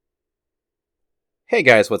Hey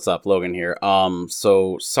guys, what's up? Logan here.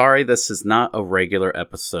 So sorry this is not a regular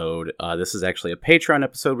episode. This is actually a Patreon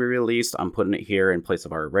episode we released. I'm putting it here in place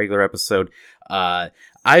of our regular episode.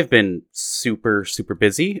 I've been super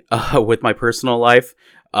busy with my personal life.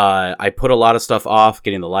 I put a lot of stuff off,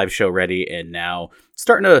 getting the live show ready, and now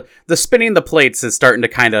the spinning the plates is starting to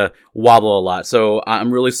kind of wobble a lot. So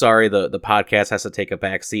I'm really sorry the podcast has to take a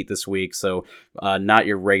back seat this week. So not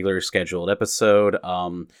your regular scheduled episode.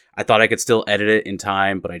 I thought I could still edit it in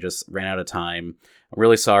time, but I just ran out of time. I'm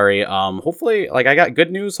really sorry. Hopefully, I got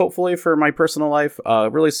good news, hopefully, for my personal life.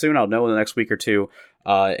 Really soon, I'll know in the next week or two.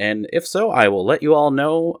 And if so, I will let you all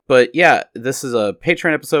know. But yeah, this is a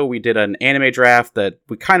Patreon episode. We did an anime draft that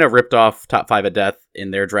we kind of ripped off Top 5 of Death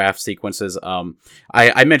in their draft sequences.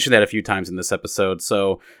 I mentioned that a few times in this episode.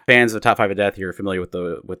 So fans of Top 5 of Death, you're familiar with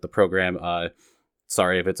the program.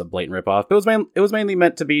 Sorry if it's a blatant ripoff, but it was mainly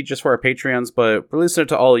meant to be just for our Patreons, but releasing it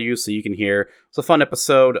to all of you so you can hear. It's a fun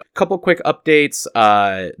episode. A couple quick updates.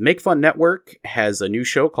 Make Fun Network has a new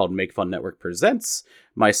show called Make Fun Network Presents.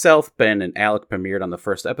 Myself, Ben, and Alec premiered on the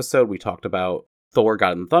first episode. We talked about Thor,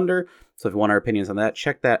 God and Thunder. So if you want our opinions on that,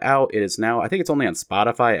 check that out. It is now, I think it's only on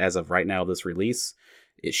Spotify as of right now, this release.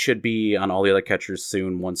 It should be on all the other catchers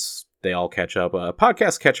soon once they all catch up.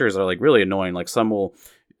 Podcast catchers are really annoying. Some will...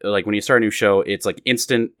 when you start a new show, it's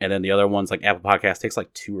instant, and then the other ones, Apple Podcast, takes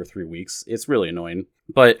 2 or 3 weeks. It's really annoying.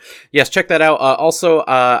 But yes, check that out. Also,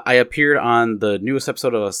 I appeared on the newest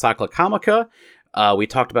episode of Asakura Comica. We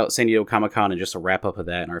talked about San Diego Comic-Con and just a wrap-up of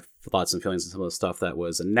that and our thoughts and feelings on some of the stuff that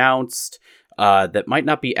was announced that might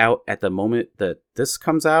not be out at the moment that this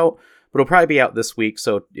comes out, but it'll probably be out this week.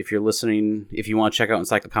 So if you're listening, if you want to check out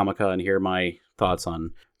Encyclopedia Comica and hear my thoughts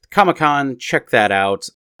on Comic-Con, check that out.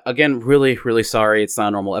 Again, really sorry it's not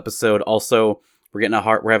a normal episode. Also, we're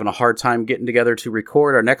having a hard time getting together to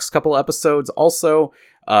record our next couple episodes. Also,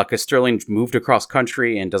 because Sterling moved across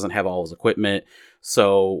country and doesn't have all his equipment.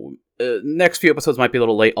 So next few episodes might be a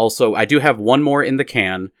little late. Also, I do have one more in the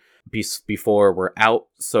can before we're out.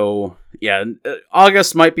 So yeah,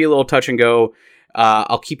 August might be a little touch and go.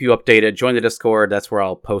 I'll keep you updated. Join the Discord. That's where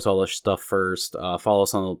I'll post all this stuff first. Follow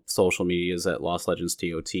us on the social medias at Lost Legends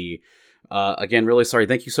TOT. Again, really sorry.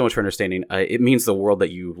 Thank you so much for understanding. It means the world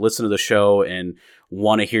that you listen to the show and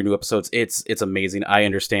want to hear new episodes. It's amazing. I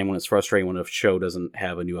understand when it's frustrating when a show doesn't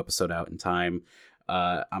have a new episode out in time.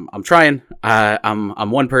 I'm trying.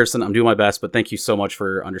 I'm one person. I'm doing my best, but thank you so much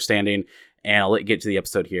for understanding. And I'll let you get to the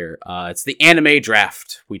episode here. It's the anime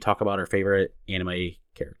draft. We talk about our favorite anime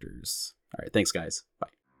characters. All right. Thanks, guys. Bye.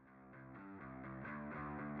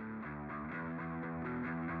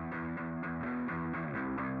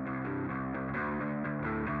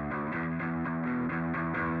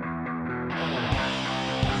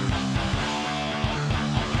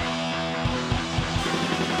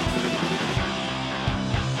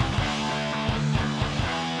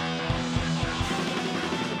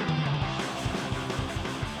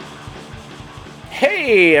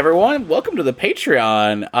 Hey everyone, welcome to the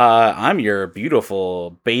Patreon. I'm your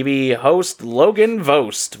beautiful baby host, Logan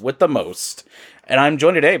Vost, with the most. And I'm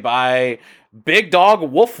joined today by Big Dog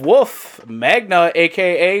Woof Woof, Magna,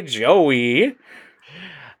 aka Joey.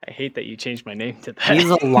 I hate that you changed my name to that. He's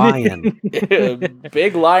a lion.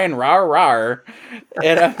 Big Lion Rar Rar.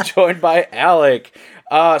 And I'm joined by Alec.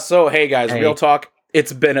 So hey guys, real talk.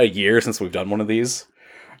 It's been a year since we've done one of these.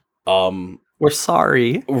 We're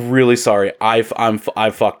sorry. Really sorry. I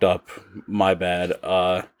fucked up. My bad.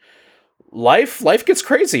 Life gets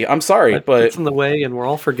crazy. I'm sorry, but it's in the way, and we're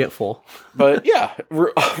all forgetful. But yeah,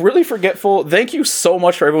 really forgetful. Thank you so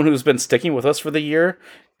much for everyone who's been sticking with us for the year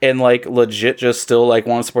and legit just still want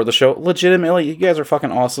to support the show. Legitimately, you guys are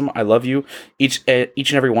fucking awesome. I love you, each and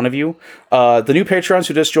every one of you. The new Patrons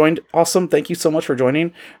who just joined, awesome. Thank you so much for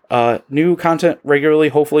joining. New content regularly,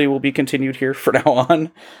 hopefully, will be continued here from now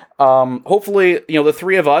on. Hopefully, the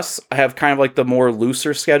three of us have kind of the more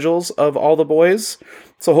looser schedules of all the boys.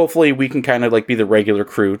 So hopefully we can kind of be the regular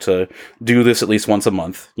crew to do this at least once a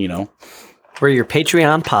month, We're your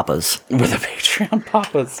Patreon papas. We're the Patreon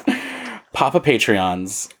papas. Papa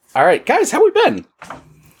Patreons. All right, guys, how we been?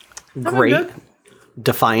 Great.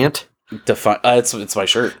 Defiant. It's my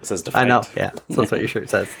shirt. It says Defiant. I know, yeah. That's what your shirt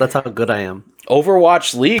says. That's how good I am.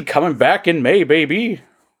 Overwatch League coming back in May, baby.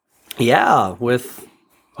 Yeah, with...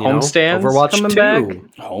 Homestands Overwatch coming 2. Back?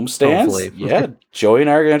 Homestands? Hopefully. Yeah, Joey and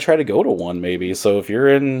I are going to try to go to one, maybe. So if you're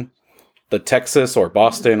in the Texas or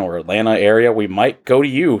Boston or Atlanta area, we might go to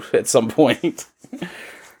you at some point.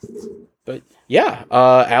 But yeah,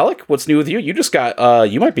 Alec, what's new with you? You just got,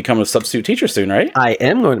 you might become a substitute teacher soon, right? I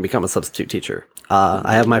am going to become a substitute teacher.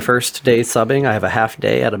 I have my first day subbing. I have a half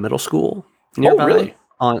day at a middle school nearby. Oh, really?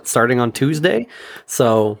 starting on Tuesday.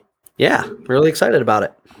 So yeah, really excited about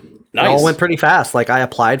it. Nice. It all went pretty fast. Like I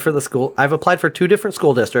applied for the school. I've applied for 2 different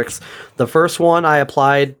school districts. The first one I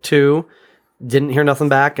applied to, didn't hear nothing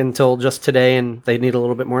back until just today, and they need a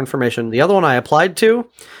little bit more information. The other one I applied to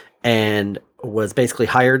and was basically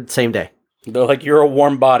hired same day. They're like, you're a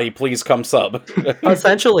warm body, please come sub.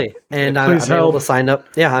 Essentially. And I'm Please able help. to sign up.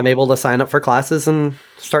 Yeah, I'm able to sign up for classes and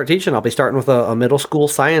start teaching. I'll be starting with a middle school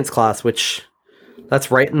science class, which that's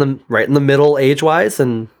right in the middle age wise,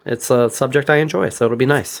 and it's a subject I enjoy, so it'll be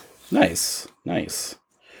nice. Nice.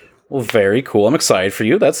 Well, very cool. I'm excited for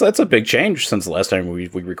you. That's a big change since the last time we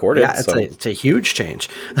recorded. Yeah, it's a huge change.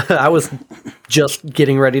 I was just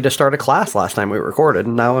getting ready to start a class last time we recorded,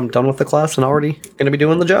 and now I'm done with the class and already going to be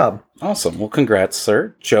doing the job. Awesome. Well, congrats,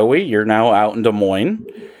 sir. Joey, you're now out in Des Moines.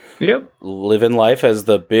 Yep. Living life as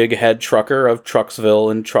the big head trucker of Trucksville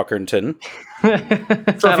and Truckerton.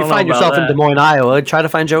 So if you find yourself in Des Moines, Iowa, try to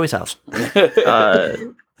find Joey's house.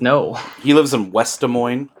 No. He lives in West Des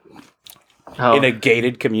Moines in a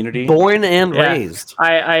gated community. Born and Yeah. raised.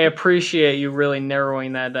 I appreciate you really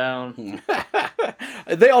narrowing that down.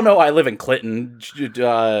 They all know I live in Clinton. Who's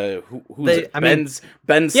it? Ben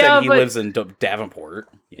said Yeah, he but- lives in Davenport.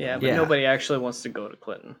 Yeah, but Yeah. nobody actually wants to go to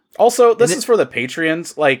Clinton. Also, this is for the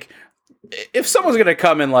Patreons. Like, if someone's gonna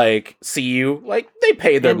come and like see you, like they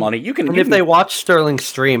pay their money. You can. And if they watch Sterling's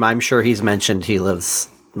stream, I'm sure he's mentioned he lives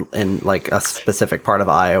in like a specific part of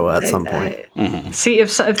Iowa at some point. See,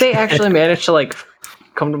 if they actually manage to like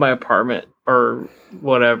come to my apartment or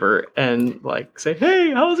whatever and like say,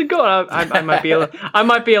 "Hey, how's it going?" I might be I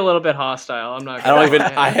might be a little bit hostile. I'm not.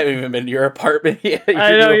 I haven't even been to your apartment yet.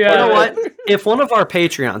 I know, You yeah. know what? If one of our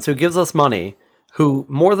Patreons who gives us money, who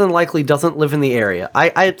more than likely doesn't live in the area,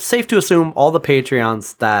 it's safe to assume all the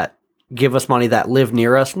Patreons that give us money that live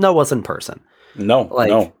near us know us in person. No,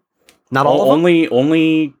 no. Not all of them?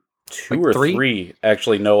 Only 2 Like or 3? 3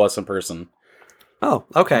 actually know us in person. Oh,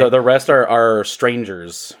 okay. The rest are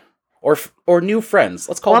strangers or new friends.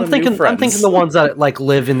 Let's call them new friends. I'm thinking the ones that like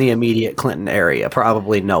live in the immediate Clinton area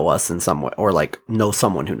probably know us in some way, or like know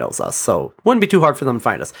someone who knows us. So wouldn't be too hard for them to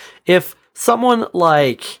find us. If someone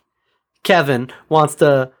like Kevin wants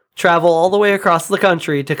to travel all the way across the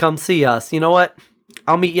country to come see us, you know what?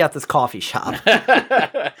 I'll meet you at this coffee shop.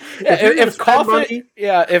 if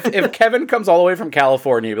Kevin comes all the way from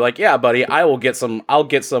California, you'd be like, yeah, buddy, I'll get some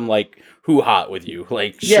like hoo hot with you.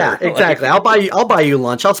 Like, Yeah, sure. exactly. I'll buy you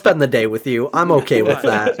lunch. I'll spend the day with you. I'm okay with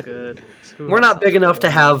that. Good. We're not big enough to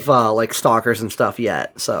have like stalkers and stuff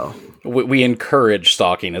yet, so We encourage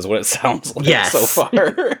stalking, is what it sounds like Yes. so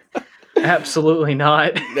far. Absolutely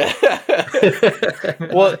not.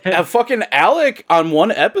 Well, fucking Alec on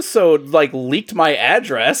one episode like leaked my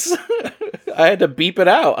address. I had to beep it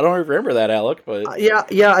out. I don't remember that, Alec, but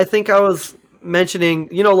yeah. I think I was mentioning,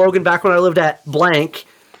 Logan, back when I lived at blank.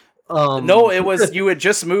 no, it was you had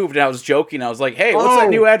just moved, and I was joking. I was like, "Hey, what's that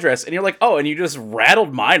new address?" And you're like, "Oh," and you just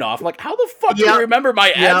rattled mine off. I'm like, how the fuck do you remember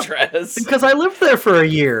my address? Because I lived there for a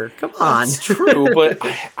year. Come on, It's true, but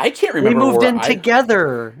I can't remember. we moved where in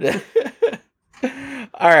together.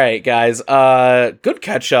 All right, guys. Good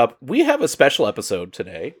catch up. We have a special episode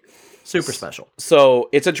today. Super special. So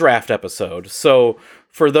it's a draft episode. So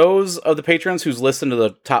for those of the patrons who's listened to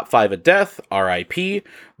the top 5 of death, RIP,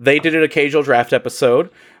 they did an occasional draft episode.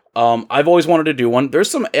 I've always wanted to do one.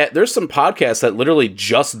 There's some podcasts that literally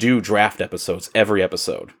just do draft episodes every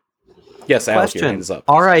episode. Yes, Alex, your hand is up.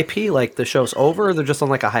 R.I.P. Like the show's over, or they're just on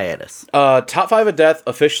like a hiatus. Top 5 of death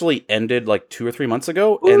officially ended like 2 or 3 months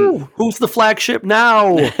ago. Ooh, who's the flagship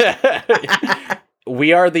now?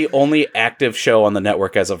 We are the only active show on the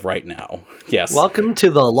network as of right now. Yes. Welcome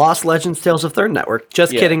to the Lost Legends Tales of Third Network.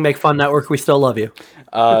 Just kidding, Make Fun Network. We still love you.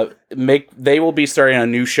 They will be starting a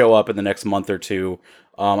new show up in the next month or 2.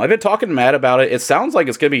 I've been talking to Matt about it. It sounds like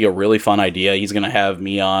it's going to be a really fun idea. He's going to have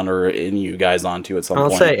me on or any of you guys on too at some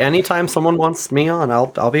point. I'll say anytime someone wants me on,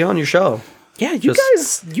 I'll be on your show. Yeah, you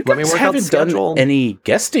Just guys let me work out the haven't done schedule. any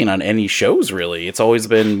guesting on any shows really. It's always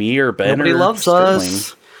been me or Ben. Nobody or loves Sterling.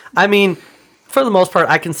 us. I mean, for the most part,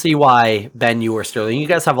 I can see why Ben, you or Sterling, you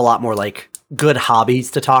guys have a lot more like good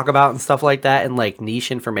hobbies to talk about and stuff like that, and like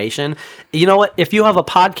niche information. You know what? If you have a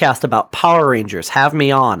podcast about Power Rangers, have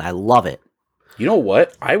me on. I love it. You know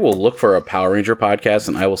what? I will look for a Power Ranger podcast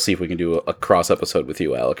and I will see if we can do a cross episode with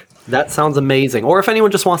you, Alec. That sounds amazing. Or if anyone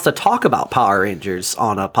just wants to talk about Power Rangers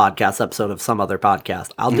on a podcast episode of some other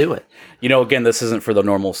podcast, I'll do it. You know, again, this isn't for the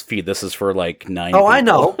normal feed. This is for like 9 Oh, people. I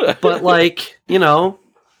know. But like,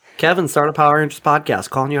 Kevin, start a Power Rangers podcast,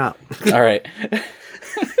 calling you out. All right.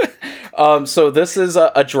 So this is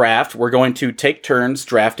a draft. We're going to take turns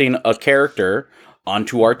drafting a character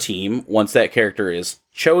onto our team. Once that character is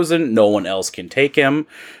chosen. No one else can take him.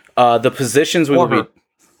 The positions we Or will her. be...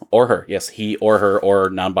 Or her. Yes, he or her or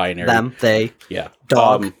non-binary. Them, they, Yeah.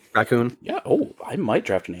 dog, raccoon. Yeah. Oh, I might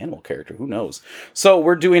draft an animal character. Who knows? So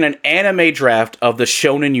we're doing an anime draft of the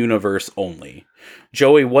shonen universe only.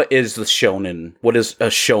 Joey, what is the shonen? What is a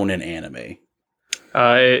shonen anime?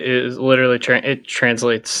 It is literally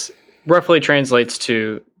it roughly translates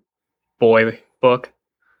to boy book,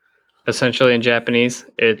 essentially in Japanese.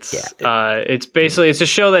 It's basically it's a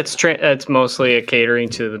show that's mostly a catering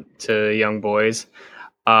to young boys,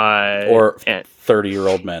 Or and,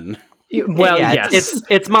 30-year-old men. well, Yeah, yes,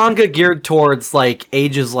 it's manga geared towards like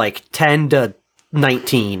ages like 10 to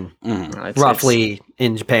 19, roughly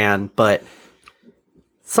in Japan. But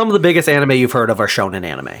some of the biggest anime you've heard of are shonen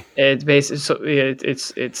anime. It's basically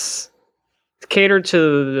it's catered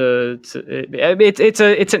to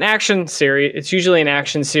it's an action series. It's usually an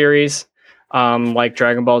action series, like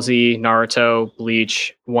Dragon Ball Z, Naruto,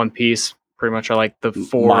 Bleach, One Piece. Pretty much are like the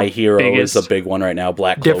four. My Hero biggest. is a big one right now.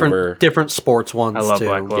 Black Clover. Different sports ones. I love too.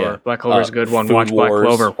 Black Clover. Yeah. Black Clover's a good one. Food Watch Black Wars.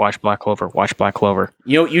 Clover. Watch Black Clover. Watch Black Clover.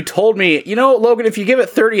 You told me, Logan, if you give it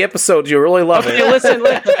 30 episodes, you'll really love Okay, it. listen.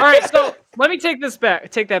 All right, so let me take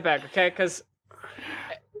that back, okay? Because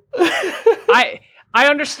I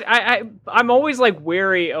understand. I'm always like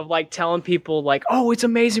wary of like telling people like, oh, it's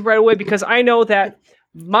amazing right away, because I know that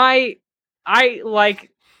I like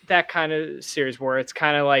that kind of series where it's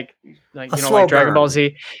kind of like slow like Dragon burn. Ball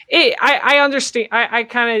Z. I understand.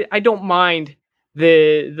 I don't mind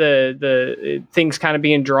the things kind of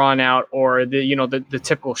being drawn out, or the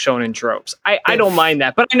typical shonen tropes. I don't mind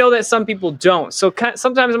that, but I know that some people don't. So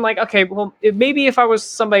sometimes I'm like, okay, well, maybe if I was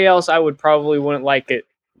somebody else, I wouldn't like it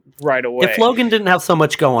right away. If Logan didn't have so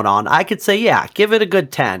much going on, I could say, yeah, give it a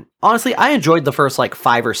good 10. Honestly, I enjoyed the first like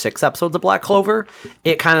 5 or 6 episodes of Black Clover.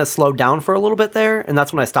 It kind of slowed down for a little bit there, and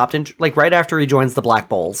that's when I stopped. Like right after he joins the Black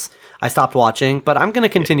Bulls, I stopped watching. But I'm going to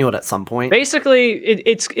continue it at some point. Basically,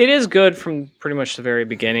 it is good from pretty much the very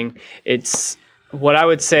beginning. It's what I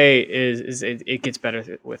would say is it gets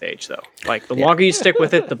better with age, though. Like the longer you stick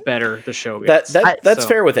with it, the better the show gets. That's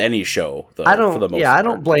fair with any show, though. I don't. For the most I part.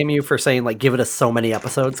 don't blame you for saying like give it so many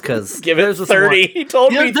episodes, because Give it 30. He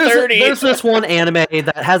told me 30. There's this one anime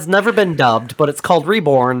that has never been dubbed, but it's called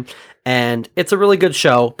Reborn, and it's a really good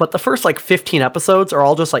show. But the first like 15 episodes are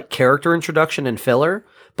all just like character introduction and filler,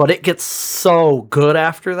 but it gets so good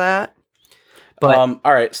after that. But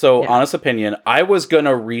all right. So, honest opinion, I was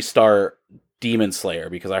gonna restart Demon Slayer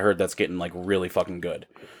because I heard that's getting like really fucking good.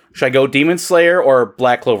 Should I go Demon Slayer or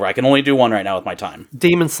Black Clover? I can only do one right now with my time.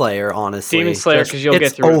 Demon Slayer, honestly, Demon Slayer, because you'll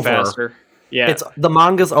get through it faster. Yeah, It's the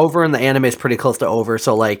manga's over and the anime is pretty close to over,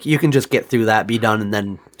 so like you can just get through that, be done, and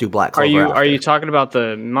then do Black Clover. Are you talking about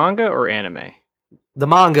the manga or anime? The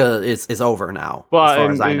manga is over now. Well, as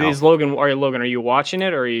far as I know. Logan, are you watching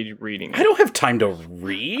it or are you reading it? I don't have time to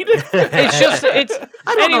read. I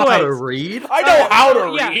don't know how to read. I know how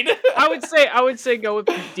to yeah. read. I would say go with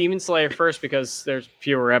Demon Slayer first because there's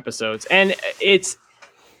fewer episodes, and it's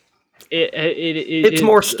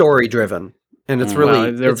more story driven, and it's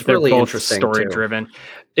really they're really both interesting. story driven.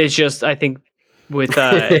 It's just I think with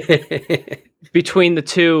between the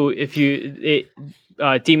two,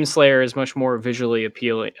 Demon Slayer is much more visually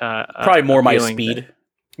appealing. Probably more my speed.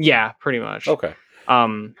 Yeah, pretty much. Okay.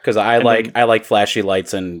 Because I like flashy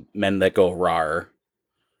lights and men that go rawr.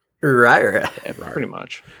 Right. Pretty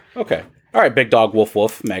much. Okay. All right, big dog, woof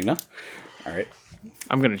woof, Magna. All right.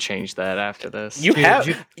 I'm gonna change that after this.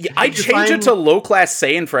 I changed it to low class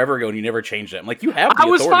Saiyan forever ago, and you never changed it. I'm like, you have. I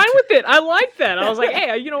was fine with it. I like that. I was like,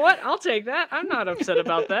 hey, you know what? I'll take that. I'm not upset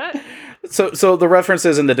about that. So the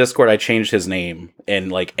references in the Discord, I changed his name,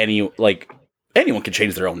 and anyone can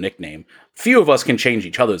change their own nickname. Few of us can change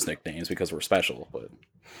each other's nicknames because we're special. But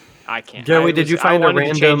I can't. Joey, did you find a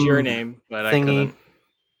random to change your name, but I thingy? couldn't.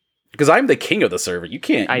 Because I'm the king of the server, you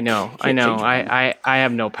can't. I know. I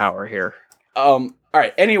have no power here. All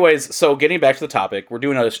right. Anyways, so getting back to the topic, we're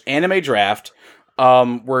doing an anime draft.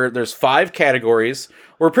 Where there's 5 categories.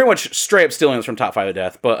 We're pretty much straight up stealing this from Top 5 of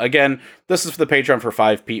Death. But again, this is for the Patreon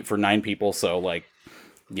for 9 people. So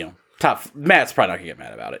Matt's probably not gonna get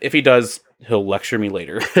mad about it. If he does, he'll lecture me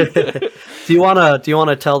later. Do you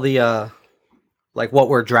wanna tell the what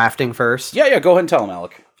we're drafting first? Yeah. Go ahead and tell him,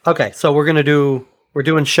 Alec. Okay, so we're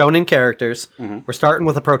doing shonen characters. Mm-hmm. We're starting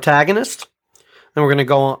with a protagonist, and we're gonna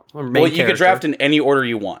go on main Well, you can draft in any order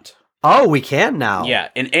you want. Oh, we can now. Yeah,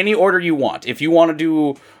 in any order you want. If you want to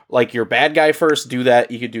do your bad guy first, do that.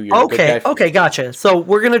 You could do your good guy. Okay, gotcha. So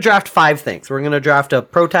we're gonna draft 5 things. We're gonna draft a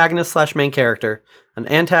protagonist / main character, an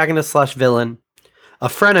antagonist / villain, a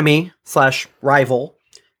frenemy / rival,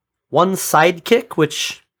 one sidekick,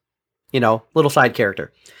 which little side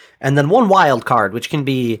character. And then one wild card, which can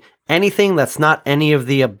be anything that's not any of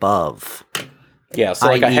the above. Yeah, so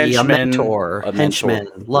like a i.e. henchman, a henchman,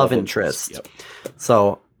 love interest. Yep.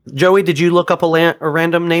 So, Joey, did you look up a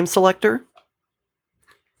random name selector?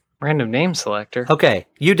 Random name selector. Okay,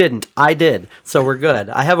 you didn't. I did. So we're good.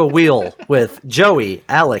 I have a wheel with Joey,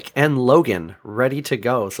 Alec, and Logan ready to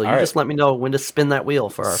go. So you just let me know when to spin that wheel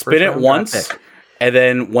for our spin first it round once, pick. and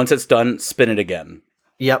then once it's done, spin it again.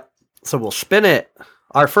 Yep. So we'll spin it.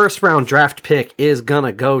 Our first round draft pick is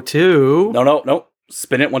gonna go to... No.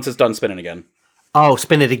 Spin it once it's done, spin it again. Oh,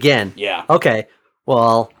 spin it again. Yeah. Okay.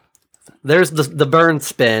 Well, there's the burn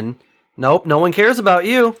spin. Nope, no one cares about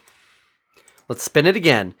you. Let's spin it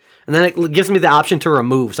again. And then it gives me the option to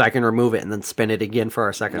remove, so I can remove it and then spin it again for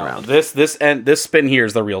our second round. This spin here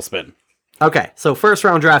is the real spin. Okay, so first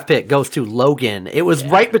round draft pick goes to Logan. It was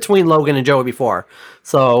right between Logan and Joey before.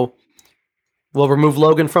 So we'll remove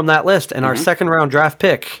Logan from that list. And our second round draft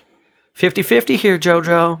pick, 50-50 here,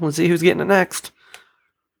 JoJo. Let's see who's getting it next.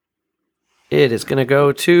 It is going to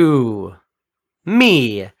go to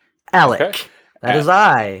me, Alec. Okay. That is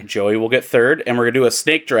I. Joey will get third, and we're going to do a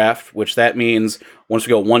snake draft, which that means once we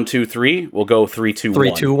go 1, 2, 3, we'll go 3, 2, 1.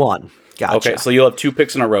 3, 2, 1. Gotcha. Okay, so you'll have 2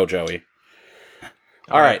 picks in a row, Joey.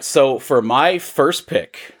 All right, so for my first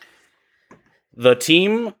pick, the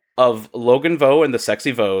team of Logan Vo and the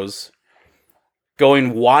Sexy Vos,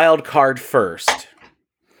 going wild card first,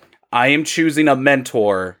 I am choosing a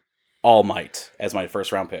mentor, All Might, as my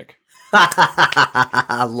first round pick.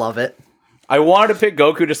 I love it. I wanted to pick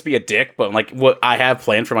Goku just to be a dick, but like what I have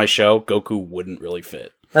planned for my show, Goku wouldn't really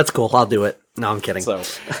fit. That's cool. I'll do it. No, I'm kidding. So,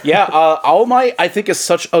 yeah, All Might I think is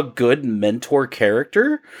such a good mentor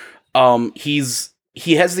character.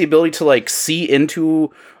 He has the ability to like see into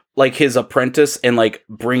like his apprentice and like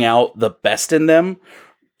bring out the best in them.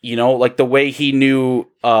 Like the way he knew,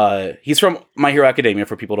 he's from My Hero Academia,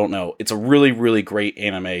 for people who don't know. It's a really, really great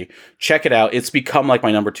anime. Check it out. It's become like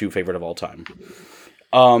my number 2 favorite of all time.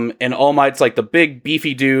 And All Might's like the big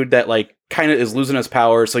beefy dude that like kind of is losing his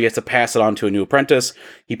power, so he has to pass it on to a new apprentice.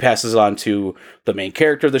 He passes it on to the main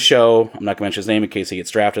character of the show. I'm not gonna mention his name in case he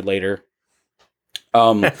gets drafted later.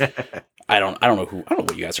 I don't know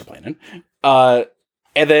what you guys are planning.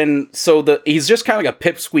 And then, so he's just kind of like a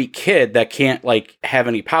pipsqueak kid that can't, like, have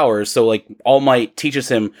any powers. So, like, All Might teaches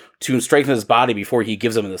him to strengthen his body before he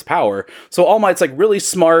gives him this power. So All Might's, like, really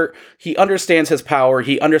smart. He understands his power.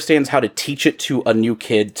 He understands how to teach it to a new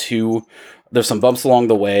kid, too. There's some bumps along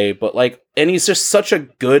the way. But, like, and he's just such a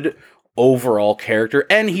good overall character.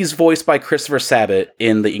 And he's voiced by Christopher Sabat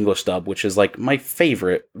in the English dub, which is, like, my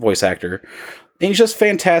favorite voice actor. And he's just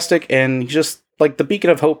fantastic. And he's just, like, the beacon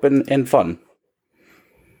of hope and fun.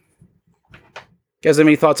 You guys have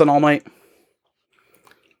any thoughts on All Might?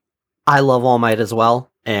 I love All Might as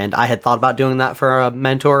well, and I had thought about doing that for a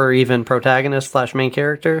mentor or even protagonist / main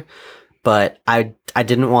character, but I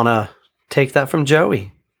didn't want to take that from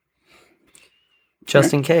Joey,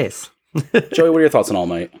 just in case. Joey, what are your thoughts on All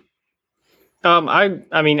Might?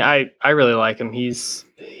 I mean, I really like him.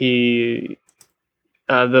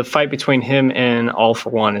 The fight between him and All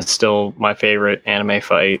For One is still my favorite anime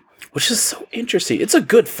fight. Which is so interesting. It's a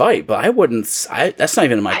good fight, but that's not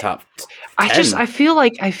even in my top 10. I feel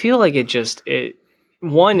like it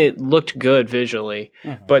looked good visually,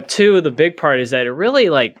 but 2, the big part is that it really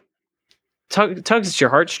like tugs at your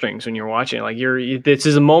heartstrings when you're watching it. Like this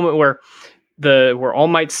is a moment where All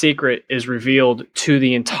Might's secret is revealed to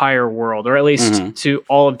the entire world, or at least to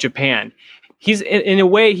all of Japan. He's in a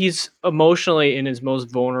way, he's emotionally in his most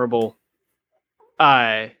vulnerable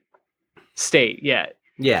state yet.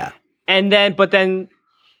 Yeah. But then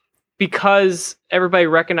because everybody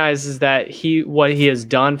recognizes that what he has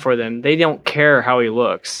done for them, they don't care how he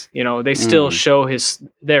looks. They still show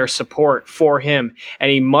their support for him,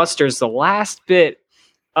 and he musters the last bit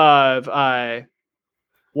of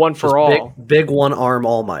One for All. Big one arm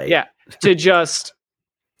All Might. Yeah. To just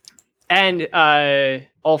end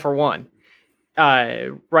All for One.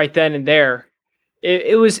 Right then and there.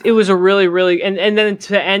 It was a really, really, and then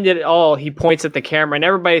to end it all, he points at the camera, and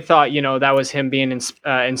everybody thought, that was him being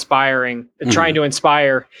inspiring, trying to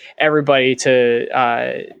inspire everybody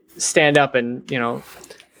to stand up and, to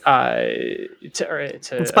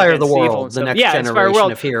inspire the world, the next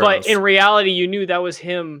generation of heroes. But in reality, you knew that was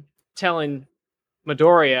him telling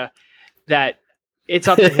Midoriya that it's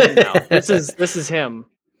up to him now. This is him.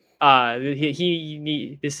 He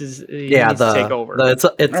needs to take over. It's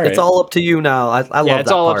all up to you now. I love that.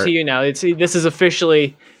 It's all part. up to you now. This is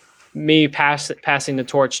officially me passing the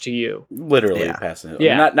torch to you. Literally Yeah. passing it.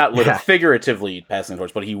 Yeah. Not literally, Yeah. figuratively passing the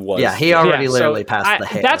torch, but he was. Yeah, he already Yeah, literally so passed the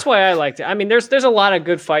hair. That's why I liked it. I mean, there's a lot of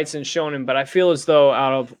good fights in Shonen, but I feel as though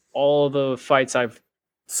out of all the fights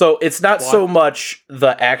So it's not so much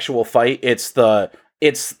the actual fight; it's the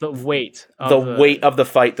weight, weight of the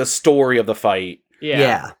fight, the story of the fight.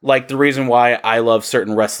 Yeah. Like the reason why I love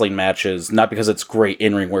certain wrestling matches, not because it's great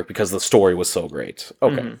in-ring work, because the story was so great.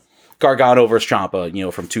 Okay. Mhm. Gargano versus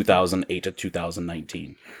Ciampa, from 2008 to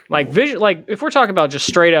 2019. Like if we're talking about just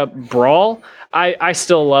straight up brawl, I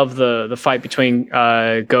still love the fight between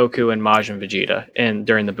Goku and Majin Vegeta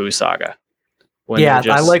during the Buu saga.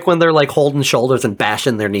 I like when they're like holding shoulders and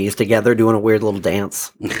bashing their knees together, doing a weird little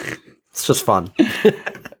dance. It's just fun.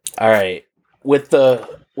 All right. With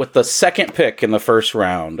the second pick in the first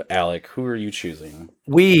round, Alec, who are you choosing?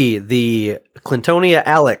 We, the Clintonia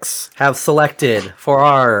Alex, have selected for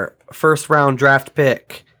our first round draft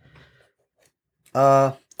pick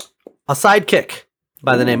a sidekick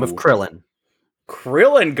by the name of Ooh. Krillin.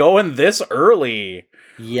 Krillin going this early.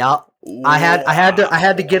 Yep. I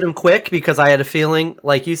had to get him quick because I had a feeling,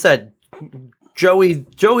 like you said,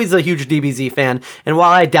 Joey's a huge DBZ fan, and while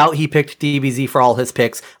I doubt he picked DBZ for all his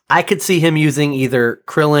picks, I could see him using either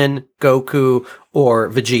Krillin, Goku, or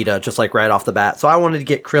Vegeta, just like right off the bat. So I wanted to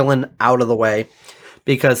get Krillin out of the way,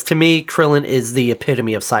 because to me, Krillin is the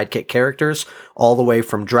epitome of sidekick characters, all the way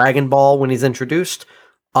from Dragon Ball when he's introduced,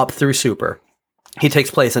 up through Super. He takes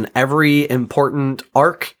place in every important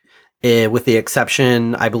arc, with the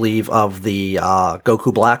exception, I believe, of the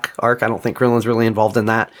Goku Black arc. I don't think Krillin's really involved in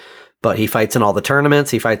that. But he fights in all the tournaments.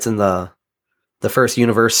 He fights in the first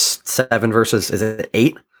universe 7 versus, is it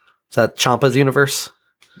 8? Is that Champa's universe?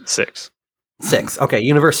 6. 6. Okay,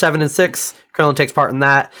 universe 7 and 6. Krillin takes part in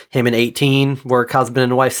that. Him in 18 work husband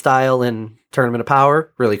and wife style in Tournament of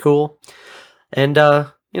Power. Really cool. And,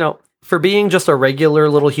 for being just a regular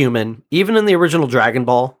little human, even in the original Dragon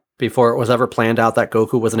Ball, before it was ever planned out that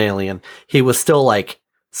Goku was an alien, he was still, like,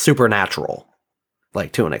 supernatural.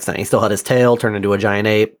 Like, to an extent. He still had his tail turned into a giant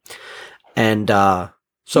ape. And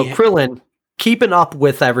Krillin, keeping up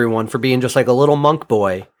with everyone for being just like a little monk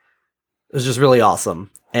boy, is just really awesome.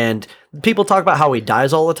 And people talk about how he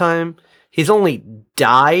dies all the time. He's only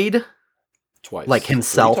died Twice. Like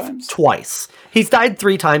himself, twice. He's died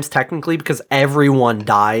 3 times technically because everyone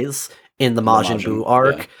dies in the Majin Buu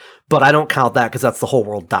arc. Yeah. But I don't count that because that's the whole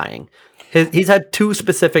world dying. He's had 2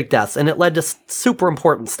 specific deaths, and it led to super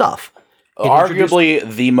important stuff. Arguably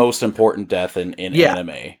the most important death in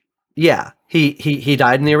anime. Yeah, he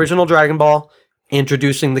died in the original Dragon Ball,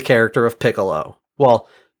 introducing the character of Piccolo. Well,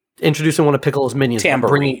 introducing one of Piccolo's minions,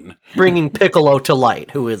 bringing Piccolo to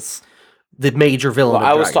light, who is the major villain. Well,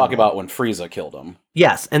 I was talking about when Frieza killed him.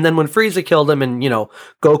 Yes, and then when Frieza killed him, and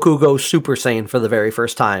Goku goes Super Saiyan for the very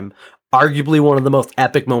first time, arguably one of the most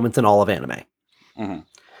epic moments in all of anime. Mm-hmm.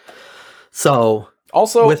 So.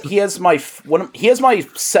 Also, he has my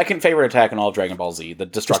second favorite attack in all Dragon Ball Z, the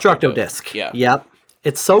Destructo Disc. Yeah. Yep.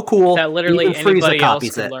 It's so cool. That literally even anybody Frieza else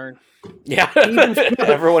copies could it. learn. Yeah.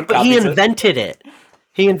 Everyone but copies he invented it.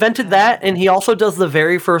 He invented that, and he also does the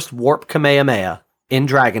very first Warp Kamehameha in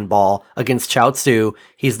Dragon Ball against Chaozu.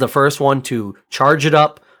 He's the first one to charge it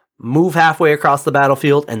up, move halfway across the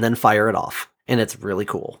battlefield, and then fire it off. And it's really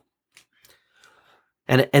cool.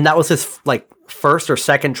 And that was his first or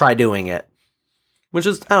second try doing it. Which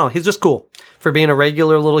is, I don't know, he's just cool. For being a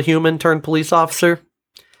regular little human turned police officer.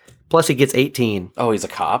 Plus he gets 18. Oh, he's a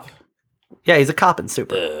cop? Yeah, he's a cop in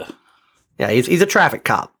Super. Ugh. Yeah, he's a traffic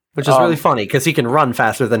cop. Which is really funny, because he can run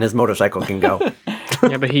faster than his motorcycle can go.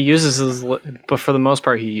 Yeah, but for the most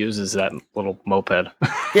part, he uses that little moped.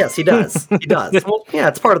 Yes, he does. He does. Well, yeah,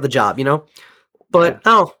 it's part of the job, But,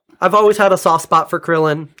 I've always had a soft spot for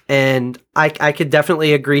Krillin, and I could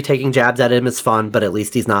definitely agree taking jabs at him is fun, but at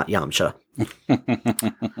least he's not Yamcha.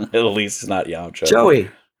 At least he's not Yamcha. Joey.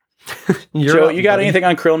 Joe, you got anything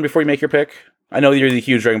on Krillin before you make your pick? I know you're the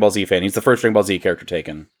huge Dragon Ball Z fan. He's the first Dragon Ball Z character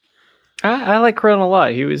taken. I like Krillin a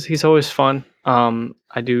lot. He's always fun.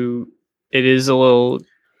 I do. It is a little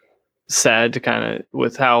sad to kind of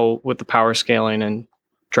with the power scaling and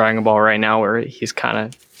Dragon Ball right now, where he's kind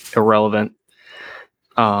of irrelevant.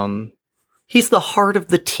 He's the heart of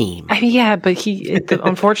the team. Yeah, but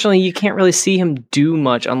unfortunately you can't really see him do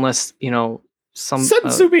much unless some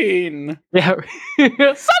Sensubin. Yeah,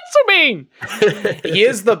 Sensubin. He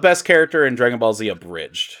is the best character in Dragon Ball Z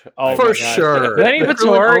abridged. Oh, for sure. Benny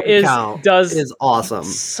Pator is awesome.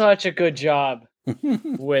 Such a good job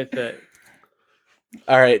with it.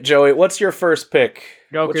 All right, Joey, what's your first pick?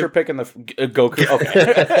 Goku. What's your pick in the Goku?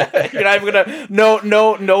 Okay, you're not even gonna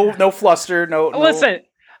no fluster. No. Listen,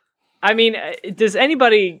 I mean, does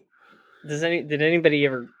anybody did anybody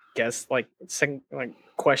ever guess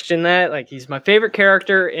question that? Like, he's my favorite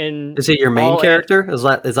character in. Is he your main character? Is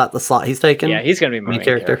that the slot he's taking? Yeah, he's gonna be my main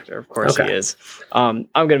character. Of course he is. I'm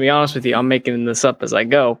gonna be honest with you. I'm making this up as I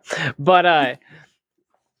go, but I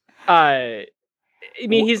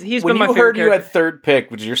mean, he's been my favorite. When you heard you had third pick,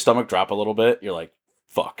 did your stomach drop a little bit? You're like,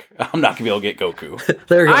 "Fuck, I'm not gonna be able to get Goku."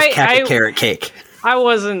 There goes Captain Carrot Cake. I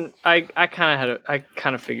wasn't. I kind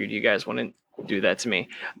of figured you guys wouldn't do that to me.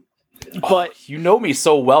 But you know me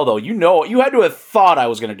so well, though. You know, you had to have thought I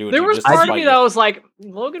was going to do it. There was part of me that was like,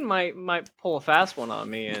 Logan might pull a fast one on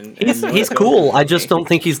me, and he's cool. I just don't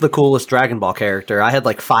think he's the coolest Dragon Ball character. I had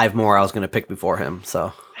like 5 more I was going to pick before him.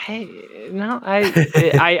 So hey, no,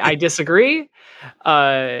 I disagree.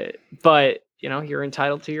 But you know, you're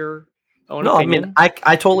entitled to your own opinion. I mean,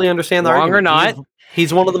 I totally understand the argument. Or not.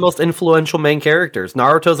 He's one of the most influential main characters.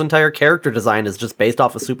 Naruto's entire character design is just based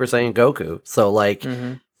off of Super Saiyan Goku. So like.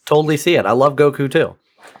 Mm-hmm. Totally see it. I love Goku too.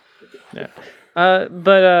 Yeah.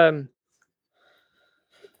 But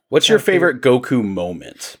what's your favorite Goku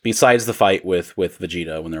moment besides the fight with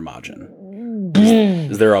Vegeta when they're Majin?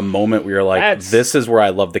 Is there a moment where you're like, this is where I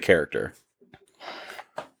love the character?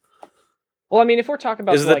 Well, I mean, if we're talking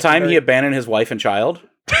about is it the time he abandoned his wife and child?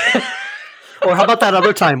 Or how about that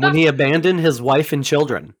other time when he abandoned his wife and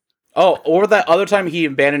children? Oh, or that other time he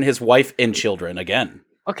abandoned his wife and children again.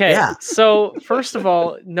 Okay, so first of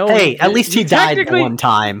all, no. Hey, at least he died one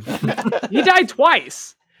time. He died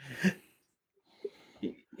twice.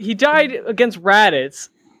 He died against Raditz,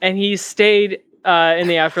 and he stayed in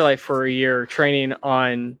the afterlife for a year training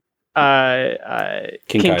on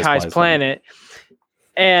King Kai's planet,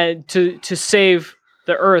 and to save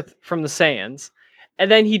the Earth from the Saiyans.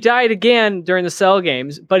 And then he died again during the Cell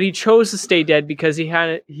games, but he chose to stay dead because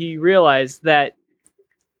he realized that.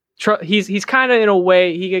 He's kind of, in a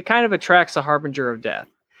way, he kind of attracts a harbinger of death.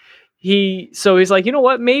 So he's like, you know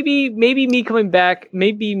what? Maybe me coming back,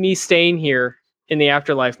 maybe me staying here in the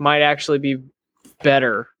afterlife might actually be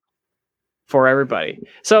better for everybody.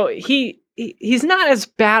 So he's not as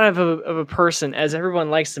bad of a person as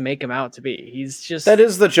everyone likes to make him out to be. He's just that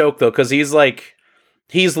is the joke though, because he's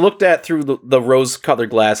looked at through the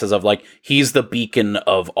rose-colored glasses of like he's the beacon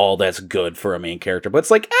of all that's good for a main character, but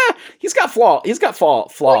it's like he's got flaws.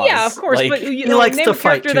 Well, yeah, of course, but he likes to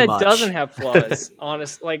fight too much. That doesn't have flaws.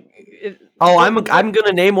 Honest, like. I'm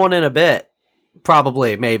gonna name one in a bit,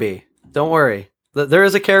 probably, maybe. Don't worry. There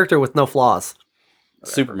is a character with no flaws.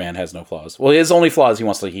 Superman has no flaws. Well, his only flaw is he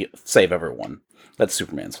wants to save everyone. That's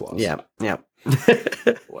Superman's flaws. Yeah.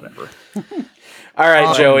 Whatever. All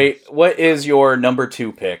right, Joey, what is your number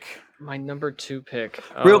 2 pick? My number 2 pick.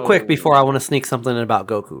 Real quick before I want to sneak something in about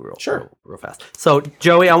Goku real fast. So,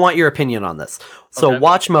 Joey, I want your opinion on this. So,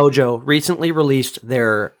 Watch Mojo recently released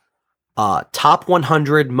their top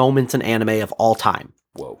 100 moments in anime of all time.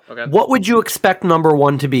 Whoa. Okay. What would you expect number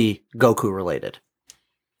 1 to be Goku related?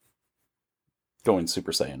 Going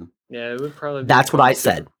Super Saiyan. Yeah, it would probably be. That's what I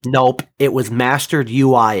said. Nope. It was Mastered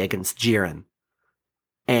UI against Jiren.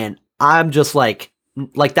 And I'm just like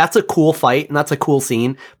that's a cool fight and that's a cool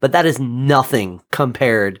scene, but that is nothing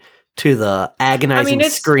compared to the agonizing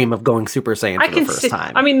scream of going Super Saiyan for the first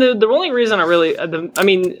time. I mean, the only reason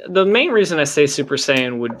the main reason I say Super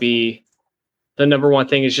Saiyan would be the number 1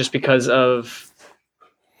 thing is just because of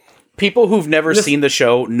people who've never seen the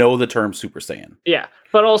show know the term Super Saiyan. Yeah,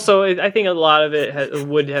 but also I think a lot of it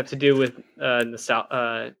would have to do with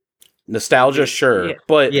nostalgia, sure,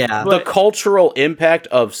 but the cultural impact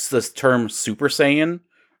of this term Super Saiyan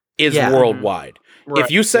is worldwide. Right.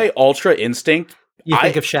 If you say Ultra Instinct, you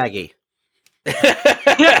think of Shaggy.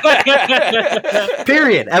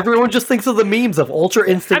 Period. Everyone just thinks of the memes of Ultra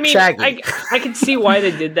Instinct Shaggy. I can see why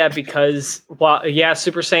they did that because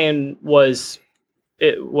Super Saiyan was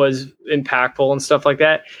impactful and stuff like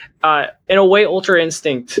that. In a way, Ultra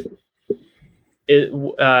Instinct did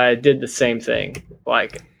the same thing.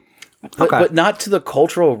 Like. But not to the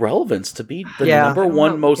cultural relevance to be the number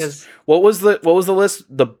 1 most. What was the list?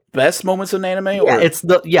 The best moments in anime? Yeah, it's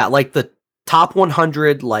like the top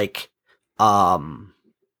 100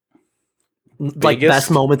 best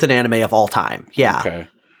moments in anime of all time. Yeah. Okay.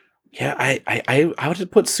 Yeah, I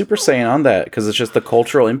would put Super Saiyan on that because it's just the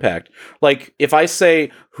cultural impact. Like if I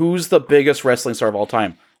say who's the biggest wrestling star of all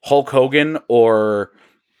time, Hulk Hogan or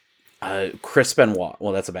Chris Benoit.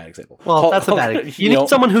 Well, that's a bad example. Well, that's a bad example. You need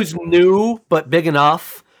someone who's new but big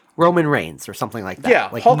enough. Roman Reigns or something like that. Yeah,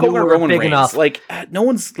 like Hulk Hogan or Roman Reigns. Enough. Like no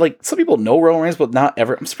one's like some people know Roman Reigns, but not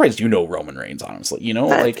ever. I'm surprised you know Roman Reigns. Honestly, you know,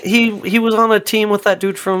 like he was on a team with that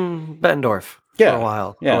dude from Bettendorf for a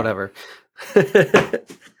while or whatever.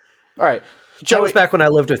 All right. That was back when I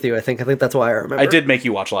lived with you, I think. I think that's why I remember. I did make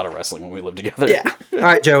you watch a lot of wrestling when we lived together. Yeah. All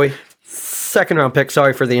right, Joey. Second round pick.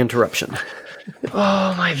 Sorry for the interruption.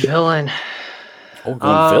 Oh, my villain. Oh,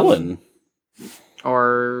 going villain.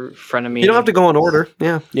 Or frenemy. You don't have to go in order.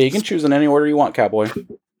 Yeah. Yeah, you can choose in any order you want, Cowboy.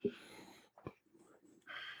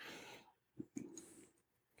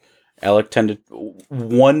 Alec,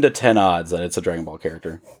 1 to 10 odds that it's a Dragon Ball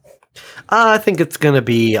character. I think it's going to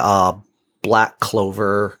be Black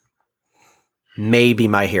Clover, maybe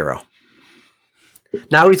My Hero.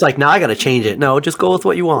 Now he's like, I got to change it. No, just go with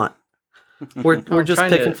what you want. We're just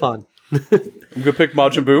picking fun. I'm going to pick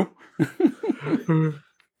Majin Buu.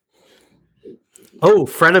 Oh,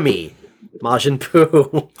 frenemy. Majin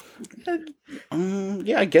Buu.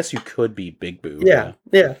 Yeah, I guess you could be Big Boo. Yeah,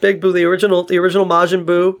 Big Boo, the original Majin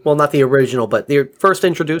Buu. Well, not the original, but the first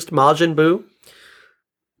introduced Majin Buu.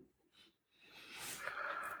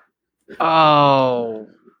 Oh.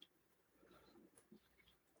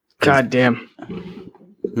 God damn.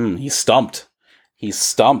 He's stumped.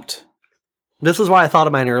 This is why I thought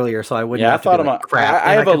of mine earlier, so I wouldn't. Yeah, have I thought of about crap.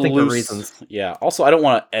 I have a think of loose reasons. Yeah. Also, I don't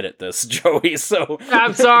want to edit this, Joey. So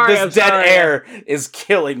I'm sorry. this dead air is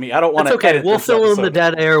killing me. I don't want It's to okay. edit. We'll this fill in episode. the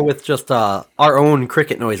dead air with just our own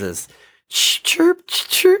cricket noises. Chirp,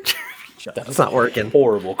 chirp. It's not working.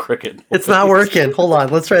 Horrible cricket. It's not working. Hold on.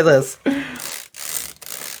 Let's try this.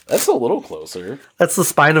 That's a little closer. That's the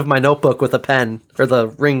spine of my notebook with a pen, or the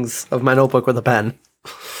rings of my notebook with a pen.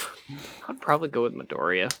 I'd probably go with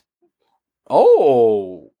Midoriya.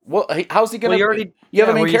 Oh, well, how's he gonna? You have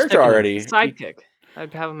a main character already. Sidekick.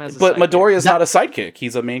 I'd have him as a But sidekick. Midoriya's not a sidekick.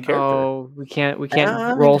 He's a main character. Oh, we can't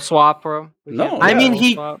roll swap, bro. No. I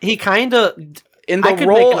mean, roll he kind of In I the could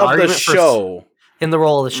role make an of the argument for show. in the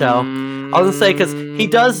role of the show. I was gonna say because he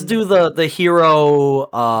does do the hero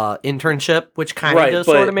internship, which kind of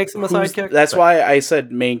sort of makes him a sidekick. That's why I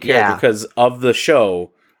said main character, Yeah. because of the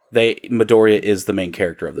show, Midoriya is the main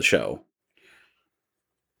character of the show.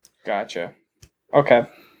 Gotcha. Okay.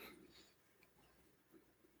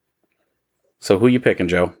 So who you picking,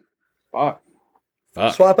 Joe? Fuck.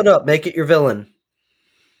 Swap it up, make it your villain.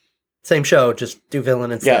 Same show, just do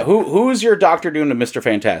villain instead. Yeah, who's your Doctor Doom to Mr.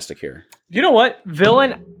 Fantastic here? You know what?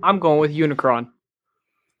 Villain, I'm going with Unicron.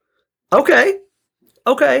 Okay,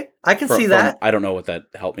 I can see that. I don't know what that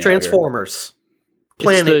helped me. Transformers,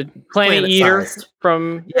 It's the Planet Eater planet-sized.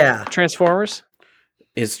 from Yeah, Transformers.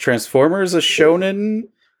 Is Transformers a shonen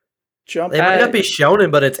jump? they might not be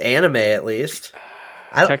shonen, but it's anime at least.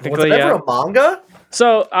 Technically, was it ever yeah. a manga?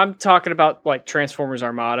 So I'm talking about like Transformers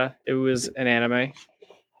Armada. It was an anime.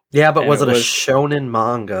 Yeah, but And was it it a was- shonen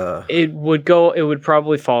manga? It would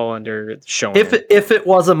probably fall under shonen. If it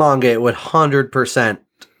was a manga, it would 100%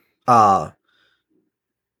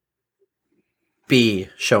 be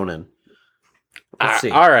shonen. Let's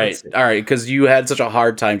see. All right, because you had such a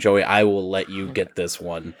hard time, Joey. I will let you get this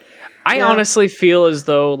one. I honestly feel as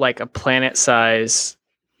though like a planet size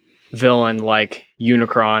villain like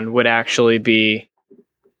Unicron would actually be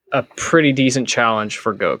a pretty decent challenge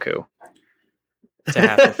for Goku to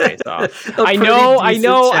have to face off. I know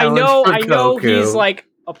he's like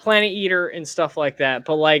a planet eater and stuff like that,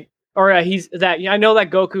 but like, he's that. I know that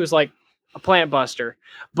Goku is like a planet buster,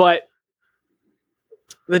 but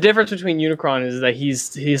the difference between Unicron is that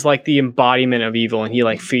he's like the embodiment of evil, and he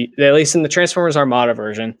like at least in the Transformers Armada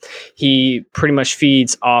version, he pretty much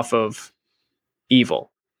feeds off of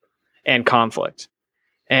evil and conflict,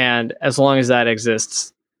 and as long as that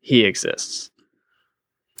exists, he exists.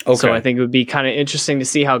 Okay. So I think it would be kind of interesting to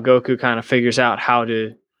see how Goku kind of figures out how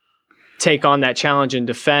to take on that challenge and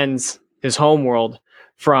defends his homeworld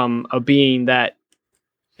from a being that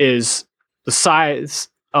is the size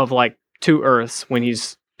of like 2 Earths when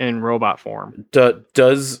he's in robot form.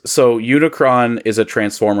 So Unicron is a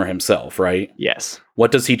transformer himself, right? Yes.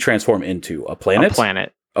 What does he transform into? A planet? A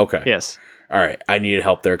planet. Okay. Yes. All right. I needed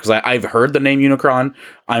help there because I've heard the name Unicron.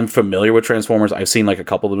 I'm familiar with Transformers. I've seen like a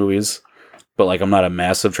couple of the movies, but like I'm not a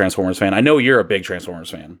massive Transformers fan. I know you're a big Transformers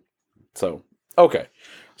fan. So, okay.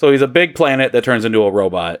 So he's a big planet that turns into a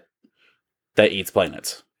robot that eats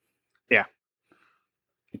planets. Yeah.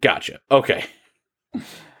 Gotcha. Okay.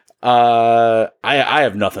 I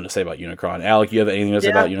have nothing to say about Unicron. Alec, you have anything to say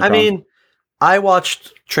about Unicron? I mean, I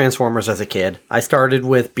watched Transformers as a kid. I started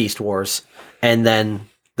with Beast Wars, and then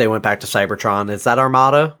they went back to Cybertron. Is that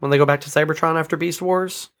Armada when they go back to Cybertron after Beast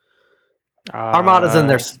Wars? Armada's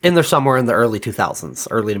in there somewhere in the early 2000s,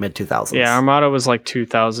 early to mid 2000s. Yeah, Armada was like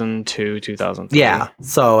 2002, 2003. Yeah.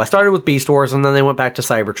 So I started with Beast Wars, and then they went back to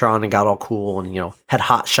Cybertron and got all cool, and had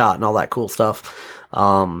Hot Shot and all that cool stuff.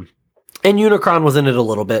 And Unicron was in it a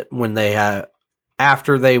little bit when they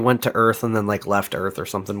after they went to Earth and then like left Earth or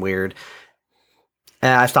something weird.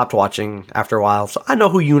 And I stopped watching after a while. So I know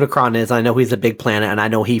who Unicron is. I know he's a big planet, and I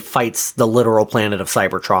know he fights the literal planet of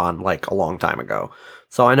Cybertron like a long time ago.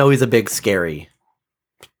 So I know he's a big, scary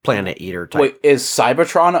planet eater type. Wait, is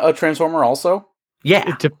Cybertron a Transformer also?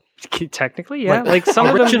 Yeah. Technically, yeah. Like, Like some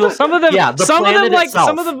of them, yeah, the some of them, planet like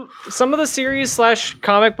itself. some of the series /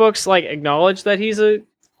 comic books, like acknowledge that he's a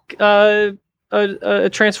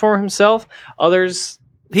Transformer himself. Others,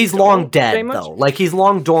 He's long Don't say dead, much. though. Like, he's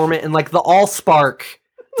long dormant, and like the Allspark,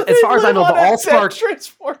 as far as I know, the Allspark,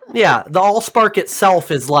 Transformer. yeah, the Allspark